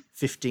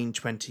 15,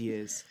 20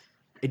 years.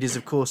 It is,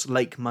 of course,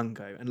 Lake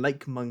Mungo. And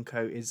Lake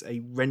Mungo is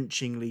a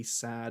wrenchingly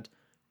sad,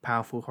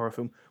 powerful horror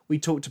film. We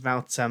talked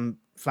about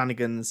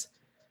Flanagan's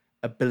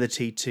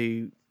ability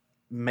to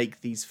make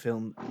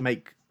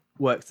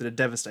works that are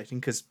devastating,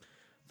 because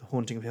The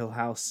Haunting of Hill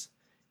House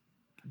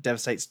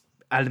devastates,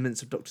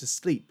 elements of Dr.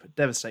 Sleep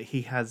devastate.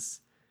 He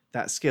has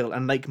that skill,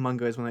 and Lake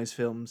Mungo is one of those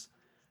films.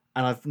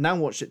 And I've now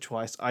watched it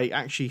twice. I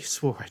actually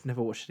swore I'd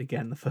never watch it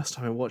again the first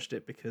time I watched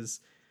it because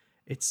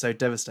it's so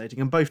devastating.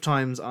 And both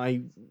times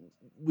I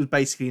was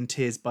basically in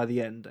tears by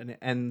the end, and it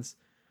ends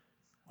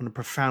on a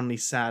profoundly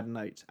sad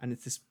note. And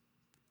it's this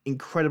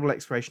incredible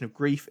exploration of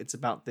grief. It's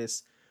about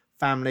this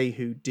family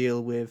who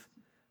deal with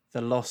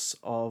the loss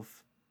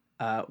of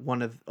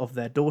one of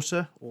their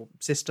daughter or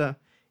sister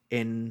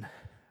in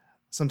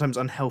sometimes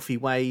unhealthy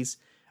ways.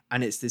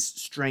 And it's this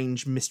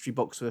strange mystery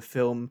box of a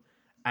film.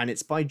 And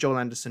it's by Joel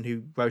Anderson,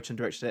 who wrote and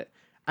directed it.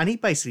 And he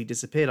basically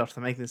disappeared after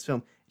making this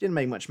film. It didn't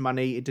make much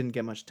money. It didn't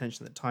get much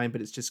attention at the time,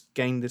 but it's just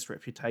gained this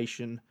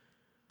reputation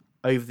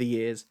over the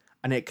years.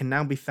 And it can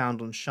now be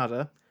found on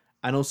Shudder.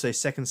 And also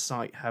Second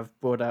Sight have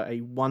brought out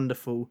a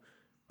wonderful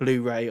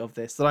Blu-ray of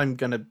this that I'm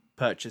going to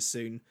purchase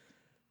soon.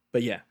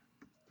 But yeah,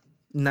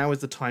 now is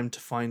the time to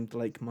find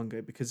Lake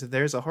Mungo, because if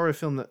there is a horror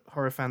film that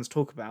horror fans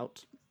talk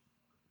about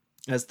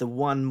as the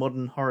one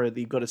modern horror that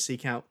you've got to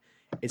seek out,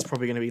 it's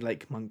probably going to be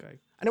Lake Mungo.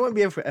 And it won't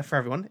be for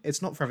everyone.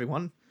 It's not for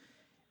everyone.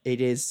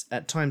 It is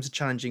at times a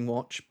challenging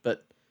watch,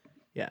 but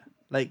yeah,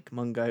 Lake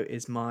Mungo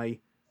is my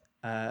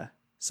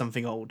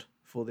something old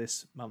for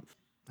this month.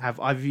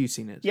 Have you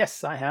seen it?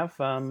 Yes, I have.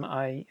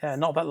 I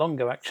not that long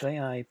ago, actually.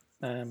 I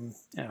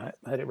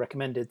heard it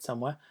recommended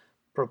somewhere,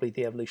 probably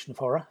The Evolution of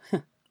Horror.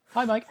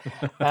 Hi, Mike.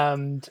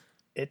 And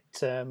it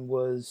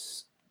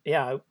was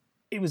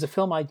a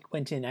film I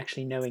went in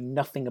actually knowing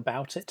nothing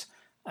about it,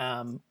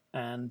 and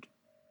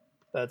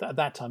at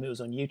that time it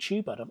was on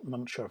YouTube. I'm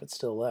not sure if it's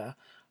still there,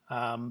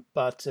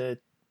 but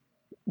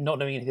not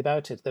knowing anything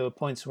about it, there were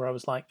points where I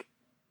was like,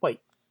 "Wait,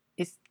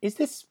 is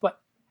this what?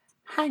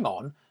 Hang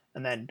on."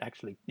 And then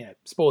actually,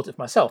 spoiled it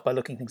for myself by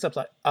looking things up. It's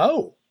like,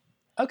 oh,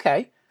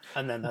 okay.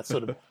 And then that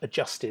sort of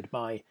adjusted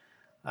my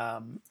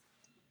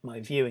my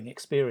viewing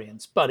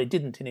experience. But it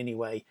didn't in any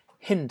way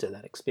hinder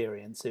that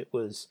experience. It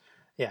was,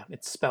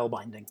 it's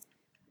spellbinding.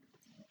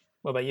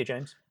 What about you,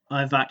 James?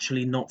 I've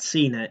actually not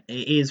seen it.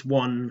 It is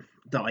one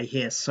that I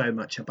hear so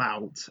much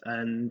about,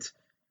 and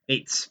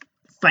it's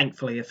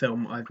thankfully a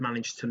film I've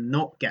managed to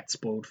not get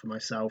spoiled for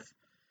myself.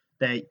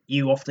 That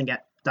you often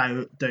get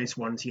those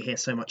ones you hear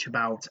so much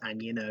about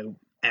and you know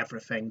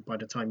everything by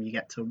the time you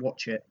get to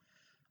watch it.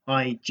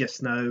 I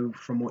just know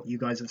from what you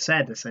guys have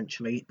said,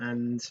 essentially,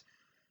 and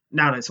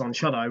now that it's on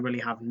Shudder, I really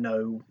have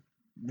no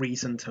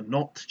reason to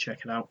not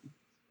check it out.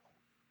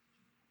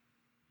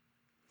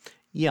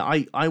 Yeah,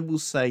 I will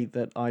say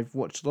that I've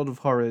watched a lot of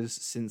horrors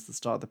since the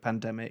start of the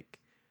pandemic,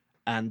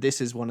 and this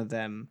is one of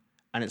them,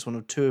 and it's one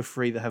of 2 or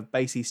 3 that have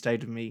basically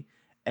stayed with me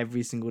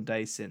every single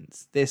day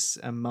since. This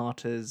and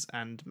Martyrs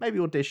and maybe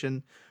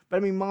Audition, but I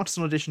mean Martyrs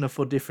and Audition are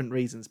for different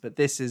reasons, but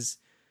this has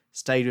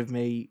stayed with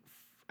me,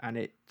 and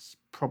it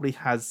probably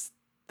has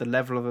the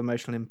level of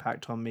emotional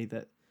impact on me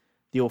that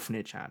The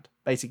Orphanage had.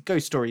 Basically,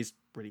 ghost stories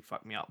really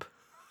fucked me up.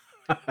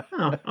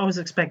 Oh, I was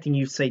expecting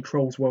you to say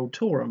Trolls World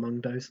Tour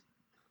among those.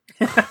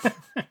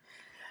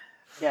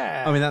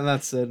 Yeah. I mean,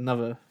 that's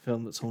another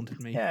film that's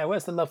haunted me. Yeah,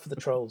 where's the love for the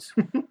trolls?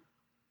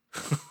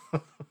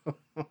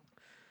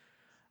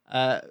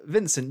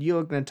 Vincent,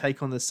 you're going to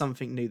take on the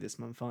something new this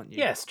month, aren't you?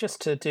 Yes,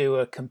 just to do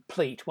a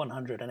complete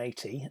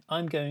 180,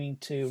 I'm going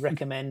to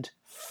recommend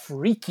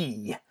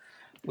Freaky,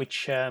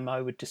 which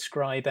I would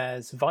describe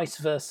as Vice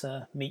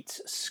Versa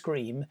meets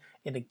Scream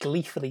in a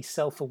gleefully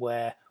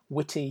self-aware,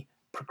 witty,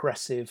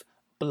 progressive,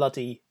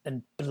 bloody,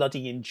 and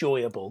bloody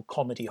enjoyable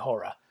comedy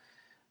horror.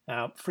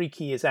 Now,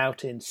 Freaky is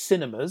out in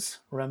cinemas,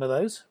 remember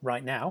those,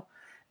 right now,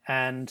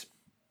 and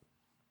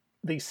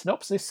the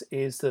synopsis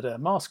is that a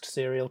masked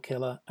serial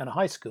killer and a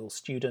high school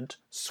student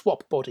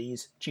swap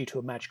bodies due to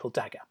a magical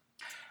dagger.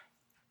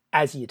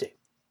 As you do.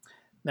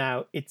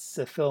 Now, it's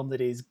a film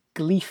that is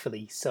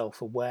gleefully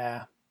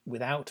self-aware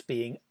without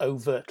being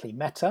overtly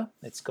meta.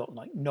 It's got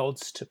like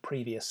nods to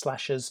previous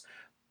slashers,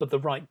 but the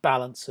right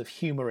balance of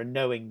humour and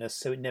knowingness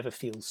so it never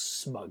feels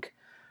smug.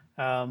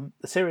 The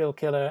serial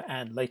killer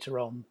and later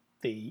on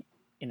the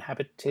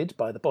inhabited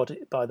by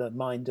the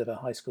mind of a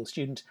high school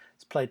student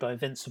is played by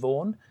Vince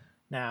Vaughn.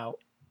 Now,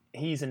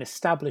 he's an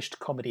established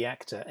comedy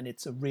actor, and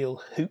it's a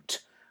real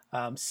hoot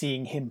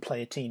seeing him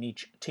play a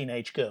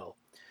teenage girl.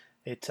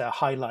 It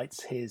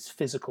highlights his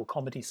physical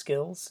comedy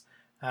skills,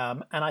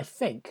 and I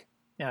think,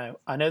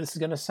 I know this is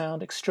going to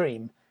sound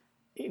extreme,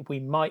 it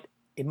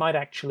might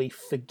actually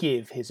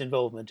forgive his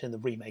involvement in the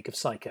remake of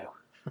Psycho.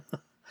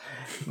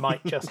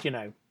 Might just,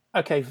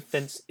 okay,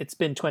 Vince, it's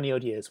been 20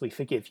 odd years, we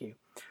forgive you.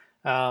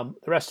 The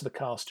rest of the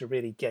cast are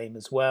really game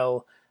as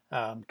well.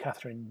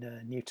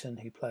 Catherine Newton,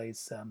 who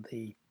plays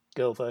the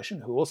girl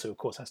version, who also, of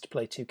course, has to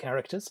play 2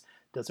 characters,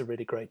 does a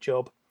really great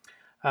job.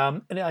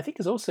 And I think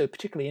it's also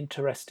particularly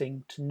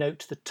interesting to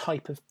note the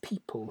type of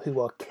people who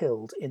are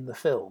killed in the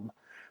film,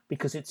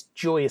 because it's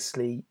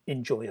joyously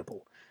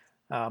enjoyable.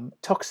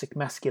 Toxic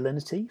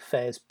masculinity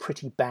fares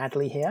pretty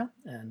badly here,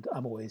 and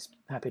I'm always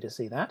happy to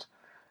see that.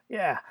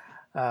 Yeah,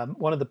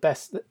 one of the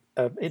best.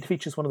 It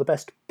features one of the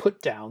best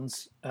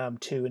put-downs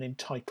to an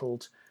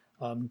entitled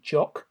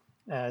jock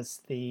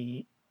as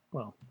whom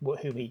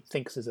he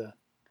thinks is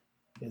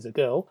a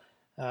girl.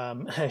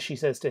 She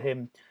says to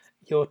him,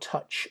 "Your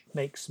touch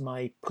makes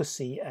my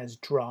pussy as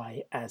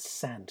dry as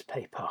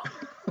sandpaper."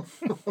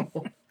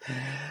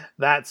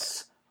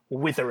 That's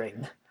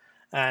withering.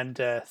 And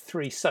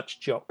 3 such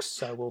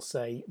jocks, I will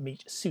say,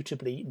 meet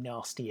suitably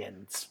nasty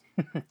ends.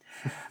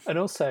 And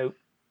also,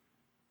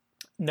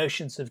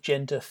 notions of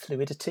gender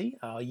fluidity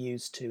are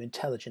used to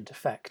intelligent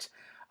effect.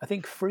 I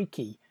think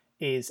Freaky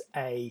is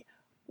a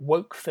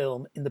woke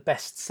film in the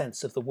best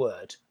sense of the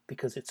word,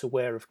 because it's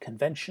aware of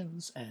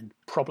conventions and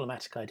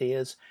problematic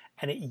ideas,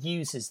 and it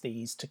uses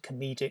these to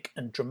comedic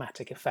and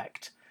dramatic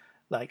effect.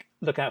 Like,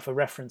 look out for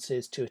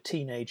references to a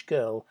teenage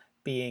girl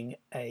being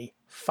a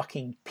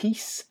fucking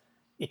piece.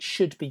 It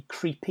should be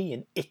creepy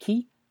and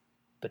icky,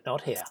 but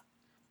not here.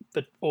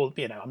 But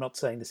I'm not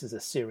saying this is a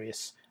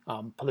serious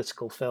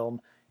political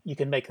film. you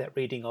can make that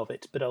reading of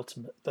it, but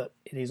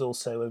it is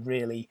also a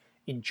really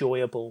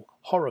enjoyable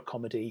horror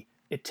comedy.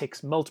 It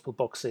ticks multiple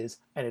boxes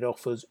and it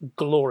offers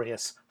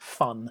glorious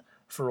fun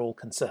for all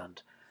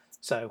concerned.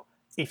 So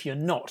if you're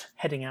not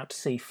heading out to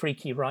see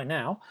Freaky right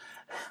now,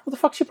 what the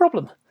fuck's your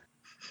problem?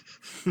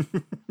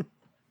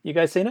 You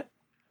guys seen it?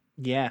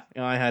 Yeah,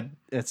 I had.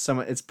 It's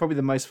probably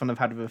the most fun I've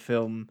had with a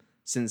film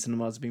since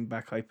cinemas have been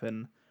back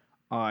open.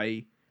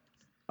 I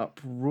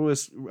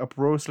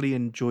uproariously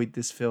enjoyed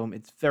this film.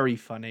 It's very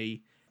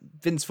funny.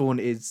 Vince Vaughn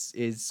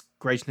is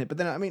great in it, but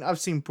then I've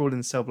seen Brawl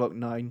in Cell Block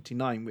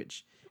 99,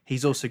 which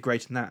he's also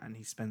great in that, and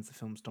he spends the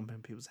film stomping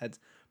on people's heads.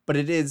 But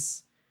it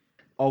is,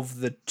 of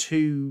the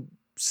two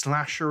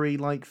slashery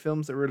like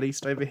films that were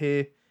released over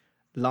here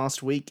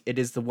last week, it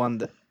is the one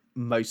that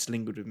most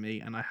lingered with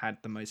me and I had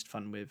the most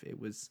fun with. It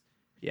was,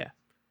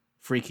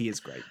 Freaky is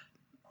great.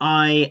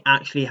 I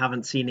actually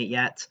haven't seen it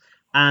yet,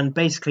 and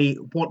basically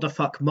what the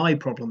fuck my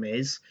problem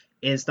is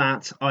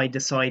that I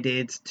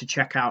decided to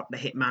check out The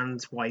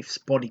Hitman's Wife's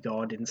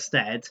Bodyguard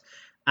instead,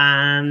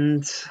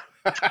 and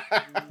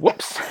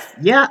whoops,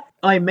 yeah,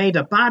 I made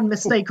a bad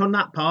mistake on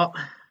that part,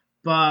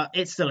 but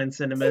it's still in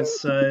cinemas,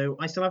 so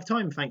I still have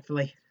time,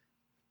 thankfully.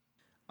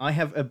 I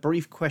have a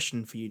brief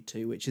question for you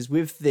two, which is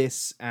with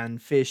this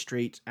and Fear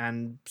Street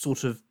and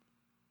sort of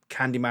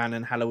Candyman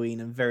and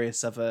Halloween and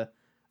various other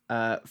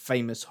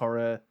famous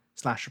horror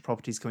slasher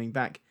properties coming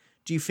back,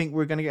 do you think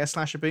we're going to get a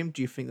slasher boom?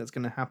 Do you think that's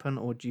going to happen?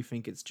 Or do you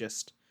think it's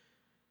just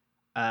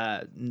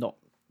not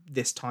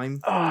this time?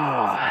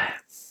 Oh.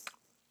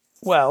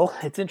 Well,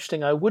 it's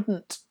interesting. I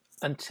wouldn't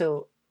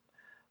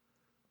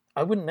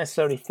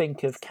necessarily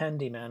think of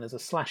Candyman as a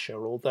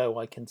slasher, although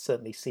I can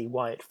certainly see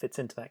why it fits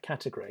into that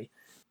category.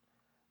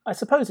 I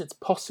suppose it's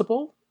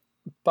possible,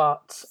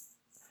 but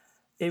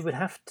it would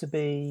have to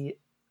be...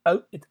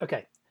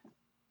 okay.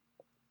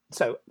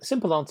 So the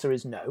simple answer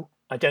is no.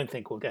 I don't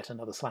think we'll get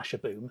another slasher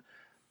boom.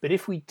 But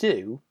if we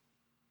do,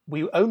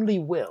 we only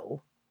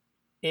will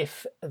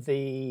if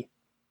it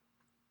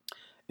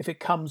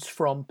comes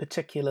from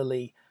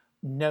particularly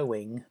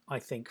knowing, I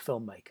think,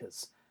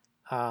 filmmakers.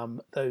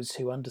 Those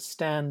who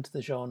understand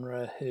the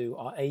genre, who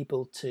are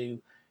able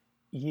to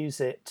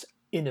use it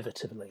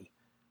innovatively.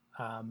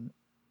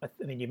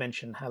 You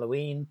mentioned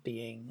Halloween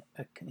being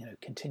a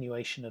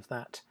continuation of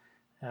that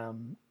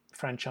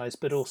franchise,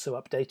 but also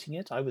updating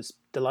it. I was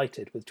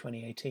delighted with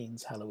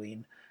 2018's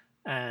Halloween,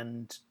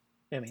 and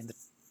the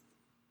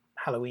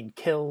Halloween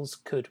Kills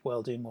could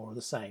well do more of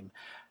the same.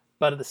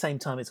 But at the same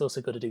time, it's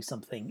also got to do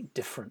something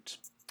different,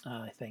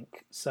 I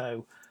think.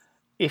 So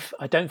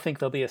I don't think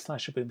there'll be a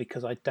slasher boom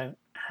because I don't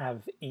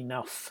have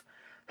enough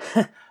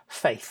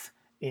faith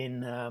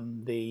in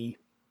the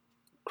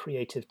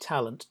creative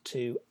talent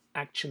to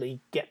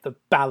actually get the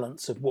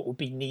balance of what would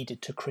be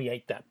needed to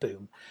create that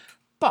boom.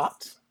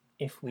 But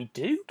if we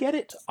do get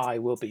it, I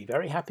will be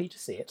very happy to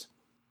see it.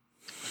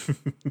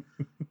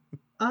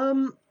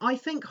 I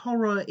think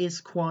horror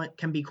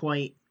can be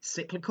quite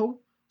cyclical.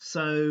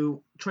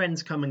 So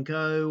trends come and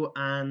go,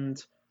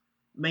 and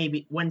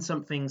maybe when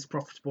something's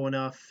profitable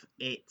enough,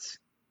 it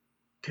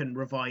can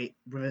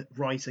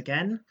rise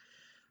again.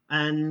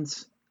 And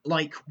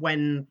like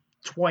when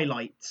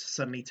Twilight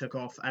suddenly took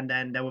off and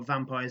then there were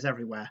vampires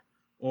everywhere,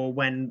 or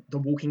when The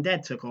Walking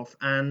Dead took off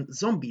and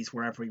zombies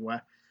were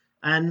everywhere.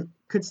 And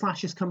could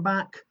slashers come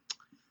back?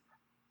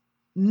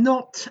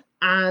 Not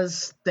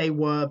as they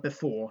were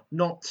before,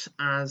 not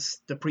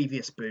as the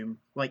previous boom.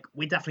 Like,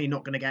 we're definitely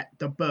not going to get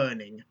The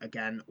Burning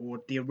again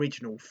or the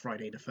original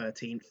Friday the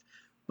 13th.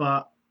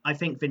 But I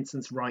think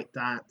Vincent's right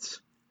that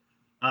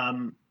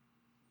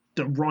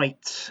the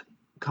right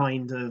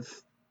kind of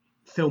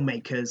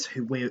filmmakers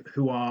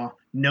who are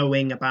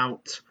knowing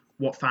about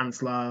what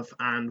fans love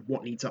and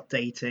what needs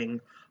updating,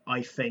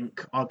 I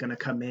think are going to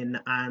come in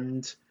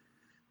and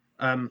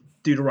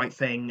do the right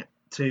thing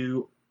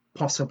to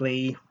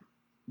possibly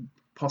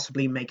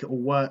make it all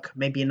work.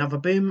 Maybe another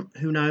boom,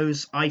 who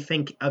knows? I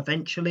think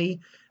eventually,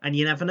 and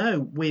you never know,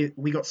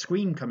 we got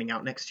Scream coming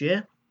out next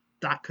year.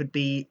 That could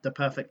be the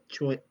perfect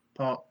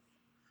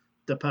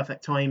the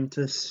perfect time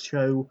to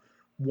show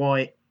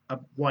why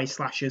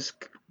slashers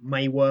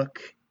may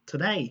work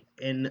today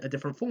in a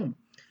different form.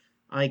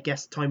 I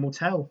guess time will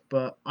tell,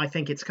 but I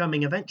think it's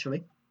coming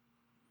eventually.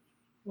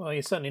 Well,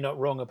 you're certainly not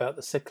wrong about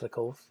the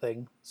cyclical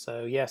thing.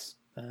 So yes,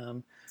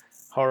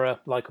 horror,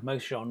 like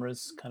most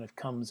genres, kind of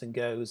comes and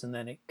goes, and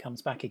then it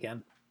comes back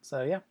again.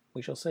 So yeah,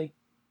 we shall see.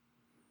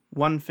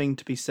 One thing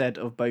to be said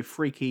of both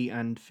Freaky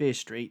and Fear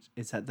Street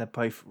is that they're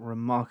both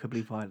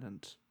remarkably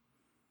violent.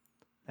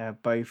 They're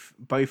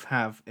both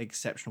have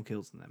exceptional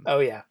kills in them. Oh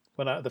yeah,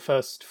 when the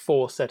first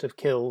 4 set of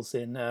kills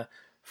in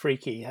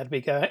Freaky had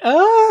me going,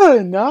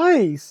 oh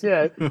nice,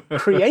 yeah,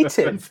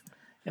 creative.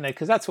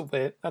 Because that's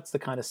the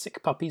kind of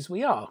sick puppies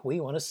we are. We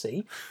want to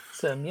see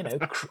some,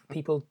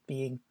 people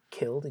being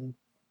killed in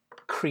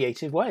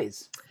creative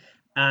ways.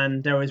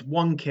 And there is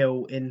one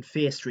kill in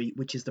Fear Street,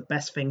 which is the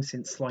best thing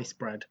since sliced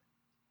bread.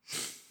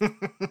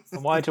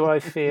 And why do I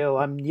feel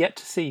I'm yet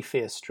to see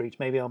Fear Street?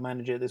 Maybe I'll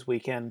manage it this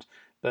weekend.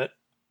 But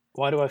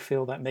why do I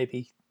feel that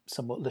maybe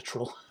somewhat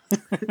literal.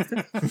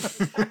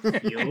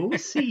 You'll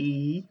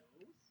see.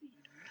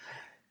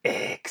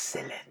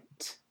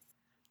 Excellent.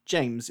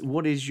 James,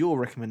 what is your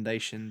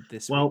recommendation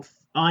this Well,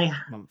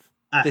 month?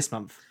 uh, This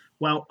month.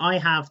 Well, I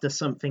have the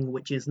something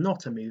which is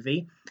not a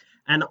movie,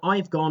 and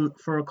I've gone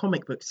for a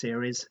comic book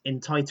series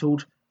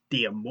entitled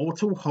The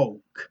Immortal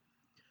Hulk.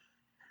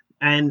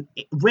 And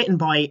written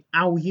by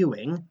Al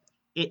Ewing,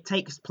 it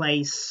takes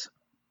place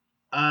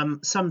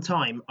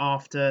sometime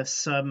after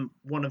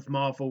one of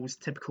Marvel's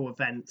typical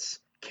events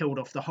killed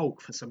off the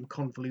Hulk for some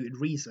convoluted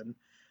reason.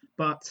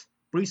 But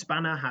Bruce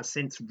Banner has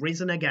since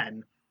risen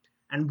again.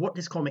 And what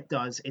this comic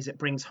does is it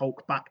brings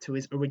Hulk back to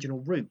his original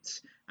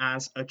roots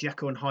as a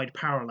Jekyll and Hyde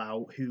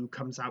parallel who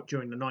comes out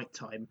during the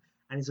nighttime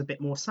and is a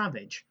bit more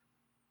savage.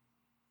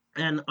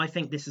 And I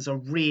think this is a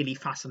really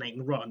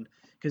fascinating run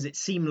because it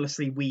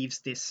seamlessly weaves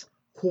this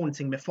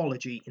haunting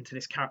mythology into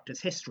this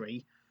character's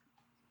history.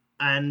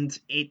 And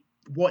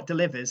what it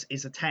delivers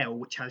is a tale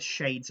which has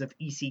shades of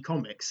EC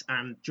Comics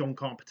and John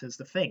Carpenter's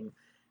The Thing.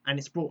 And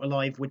it's brought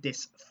alive with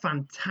this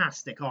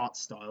fantastic art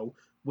style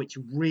which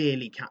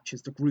really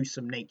captures the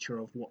gruesome nature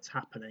of what's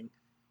happening.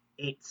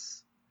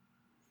 It's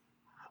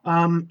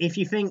if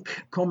you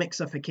think comics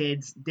are for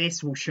kids,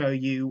 this will show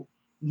you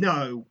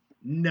no,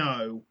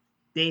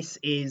 this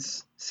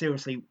is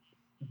seriously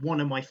one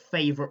of my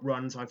favorite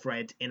runs I've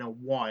read in a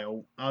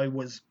while. I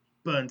was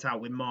burnt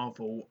out with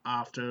Marvel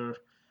after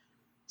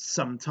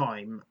some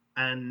time,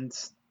 and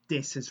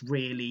this has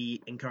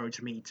really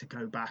encouraged me to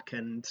go back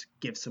and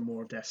give some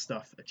more of their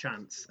stuff a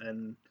chance.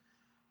 And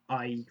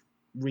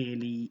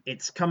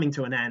it's coming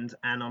to an end,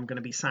 and I'm going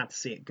to be sad to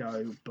see it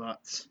go,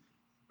 but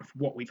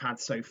what we've had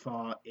so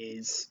far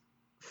is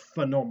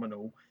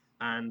phenomenal,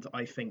 and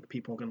I think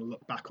people are going to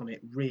look back on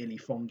it really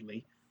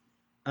fondly.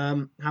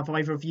 Have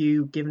either of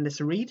you given this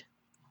a read?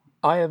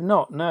 I have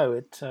not, no.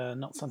 It's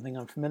not something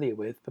I'm familiar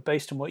with, but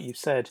based on what you've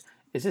said,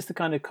 is this the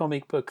kind of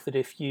comic book that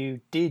if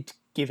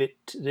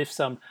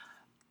some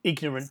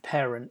ignorant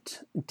parent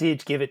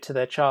did give it to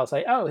their child,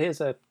 say, oh,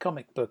 here's a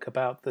comic book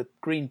about the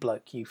green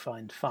bloke you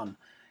find fun,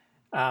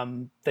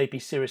 they'd be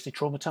seriously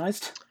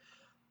traumatized?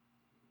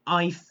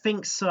 I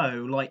think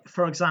so. Like,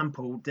 for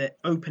example, the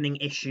opening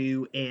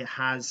issue, it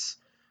has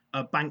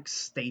a bank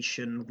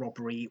station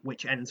robbery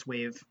which ends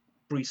with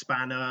Bruce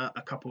Banner,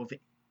 a couple of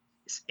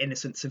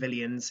innocent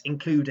civilians,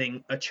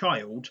 including a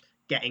child,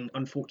 getting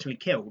unfortunately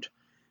killed.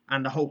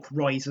 And the Hulk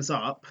rises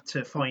up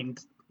to find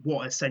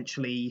what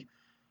essentially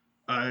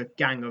a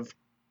gang of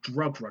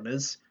drug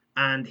runners,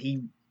 and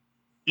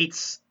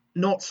it's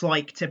not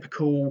like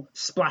typical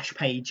splash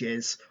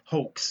pages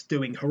Hulk's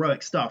doing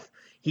heroic stuff.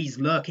 He's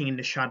lurking in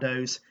the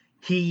shadows.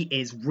 He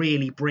is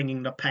really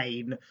bringing the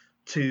pain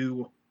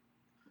to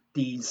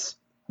these,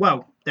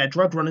 well, they're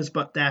drug runners,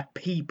 but they're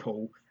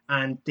people,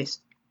 and this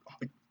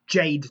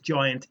Jade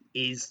Giant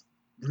is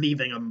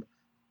leaving them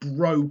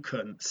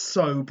broken,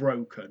 so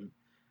broken.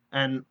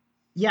 And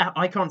yeah,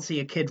 I can't see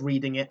a kid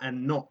reading it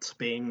and not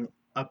being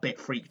a bit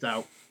freaked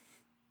out.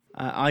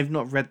 I've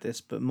not read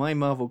this, but my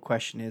Marvel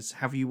question is,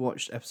 have you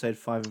watched episode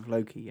 5 of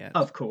Loki yet?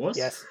 Of course.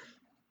 Yes.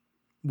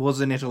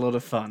 Wasn't it a lot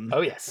of fun?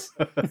 Oh, yes.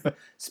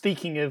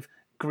 Speaking of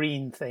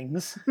green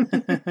things.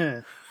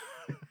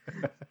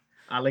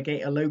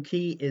 Alligator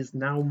Loki is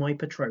now my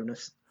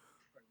Patronus.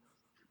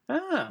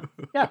 Ah,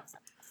 yeah.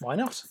 Why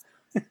not?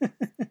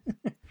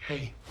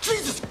 Hey.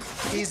 Jesus!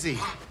 Easy.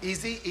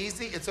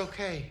 It's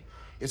okay.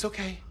 It's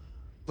okay.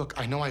 Look,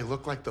 I know I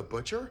look like the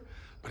butcher,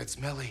 but it's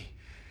Melly.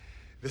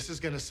 This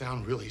is gonna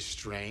sound really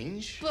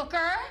strange.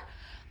 Booker,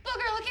 look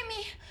at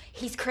me.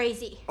 He's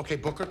crazy. Okay,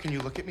 Booker, can you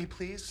look at me,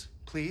 please?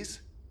 Please?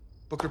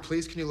 Booker,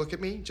 please, can you look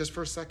at me just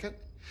for a second?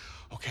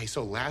 Okay,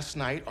 so last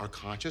night, our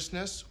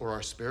consciousness or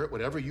our spirit,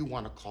 whatever you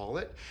want to call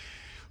it,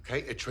 okay,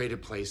 it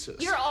traded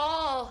places. You're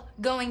all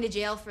going to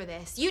jail for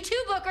this. You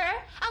too, Booker.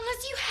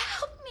 Unless you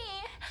help me.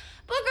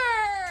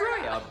 Booker!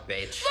 Dry up,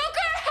 bitch.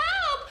 Booker,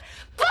 help!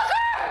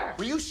 Booker!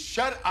 Will you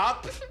shut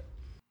up?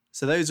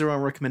 So those are our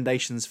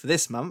recommendations for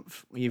this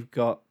month. We've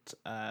got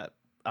a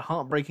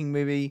heartbreaking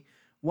movie,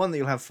 one that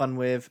you'll have fun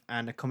with,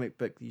 and a comic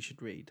book that you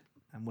should read.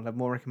 And we'll have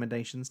more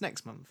recommendations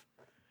next month.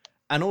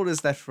 And all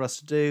that's left for us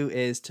to do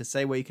is to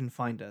say where you can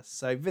find us.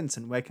 So,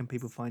 Vincent, where can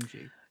people find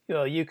you?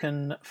 Well, you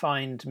can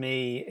find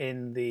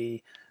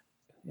me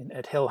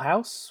at Hill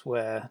House,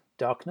 where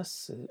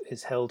darkness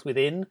is held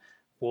within,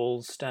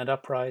 walls stand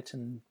upright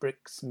and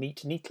bricks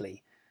meet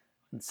neatly,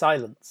 and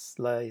silence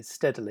lies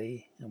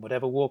steadily, and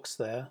whatever walks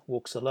there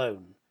walks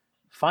alone.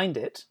 Find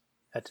it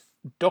at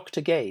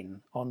Dr.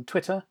 Gain on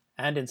Twitter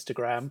and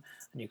Instagram,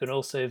 and you can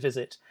also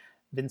visit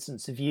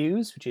Vincent's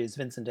Views, which is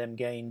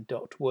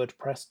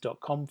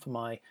vincentmgain.wordpress.com for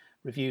my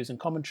reviews and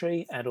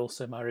commentary, and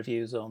also my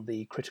reviews on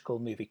the Critical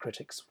Movie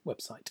Critics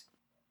website.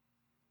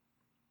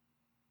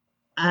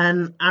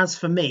 And as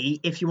for me,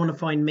 if you want to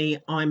find me,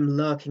 I'm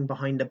lurking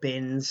behind the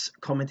bins,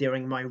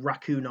 commandeering my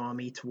raccoon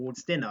army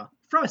towards dinner.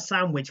 Throw a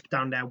sandwich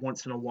down there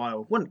once in a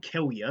while. Wouldn't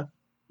kill you.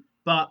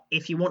 But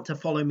if you want to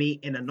follow me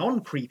in a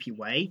non-creepy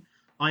way,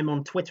 I'm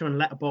on Twitter and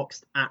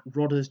Letterboxd at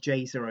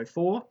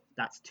RoddersJ04.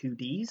 That's 2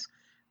 Ds.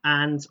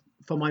 And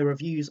for my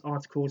reviews,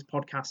 articles,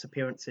 podcast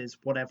appearances,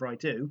 whatever I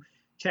do,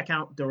 check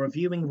out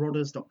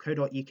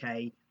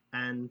thereviewingrodders.co.uk,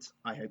 and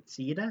I hope to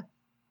see you there.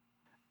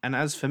 And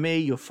as for me,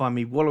 you'll find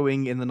me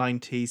wallowing in the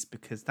 90s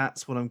because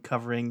that's what I'm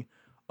covering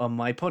on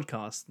my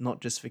podcast, Not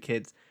Just for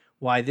Kids.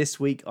 Why, this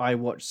week I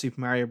watched Super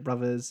Mario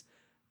Brothers,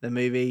 the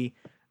movie,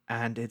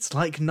 and it's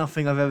like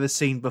nothing I've ever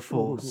seen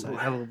before. Ooh. So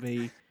that'll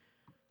be...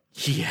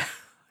 Yeah.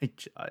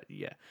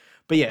 Yeah.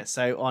 But yeah,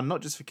 so on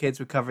Not Just for Kids,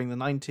 we're covering the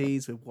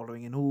 90s. We're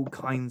wallowing in all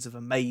kinds of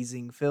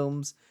amazing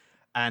films.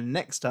 And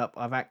next up,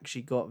 I've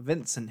actually got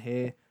Vincent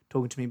here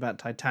talking to me about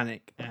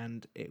Titanic,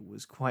 and it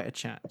was quite a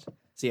chat.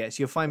 So yes,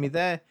 you'll find me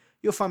there.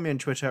 You'll find me on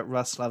Twitter at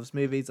Russ Loves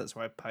Movies. That's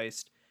where I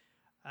post,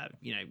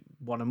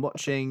 what I'm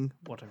watching,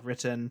 what I've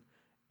written,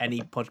 any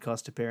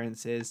podcast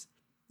appearances.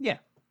 Yeah.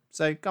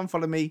 So come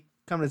follow me.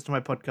 Come listen to my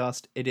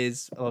podcast. It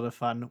is a lot of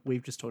fun.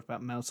 We've just talked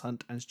about Mouse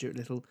Hunt and Stuart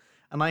Little.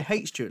 And I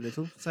hate Stuart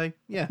Little. So,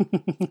 yeah.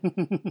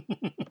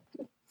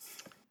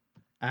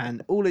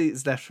 And all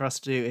it's left for us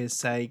to do is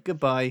say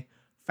goodbye.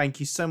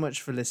 Thank you so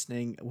much for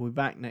listening. We'll be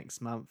back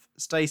next month.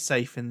 Stay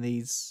safe in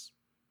these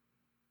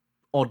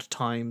odd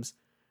times.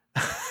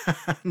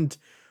 And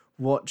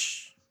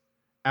watch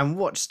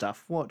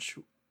stuff. Watch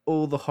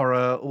all the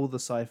horror, all the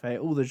sci-fi,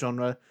 all the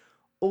genre,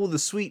 all the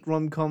sweet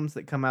rom-coms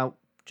that come out.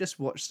 Just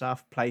watch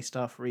stuff, play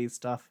stuff, read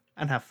stuff,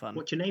 and have fun.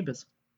 Watch your neighbours.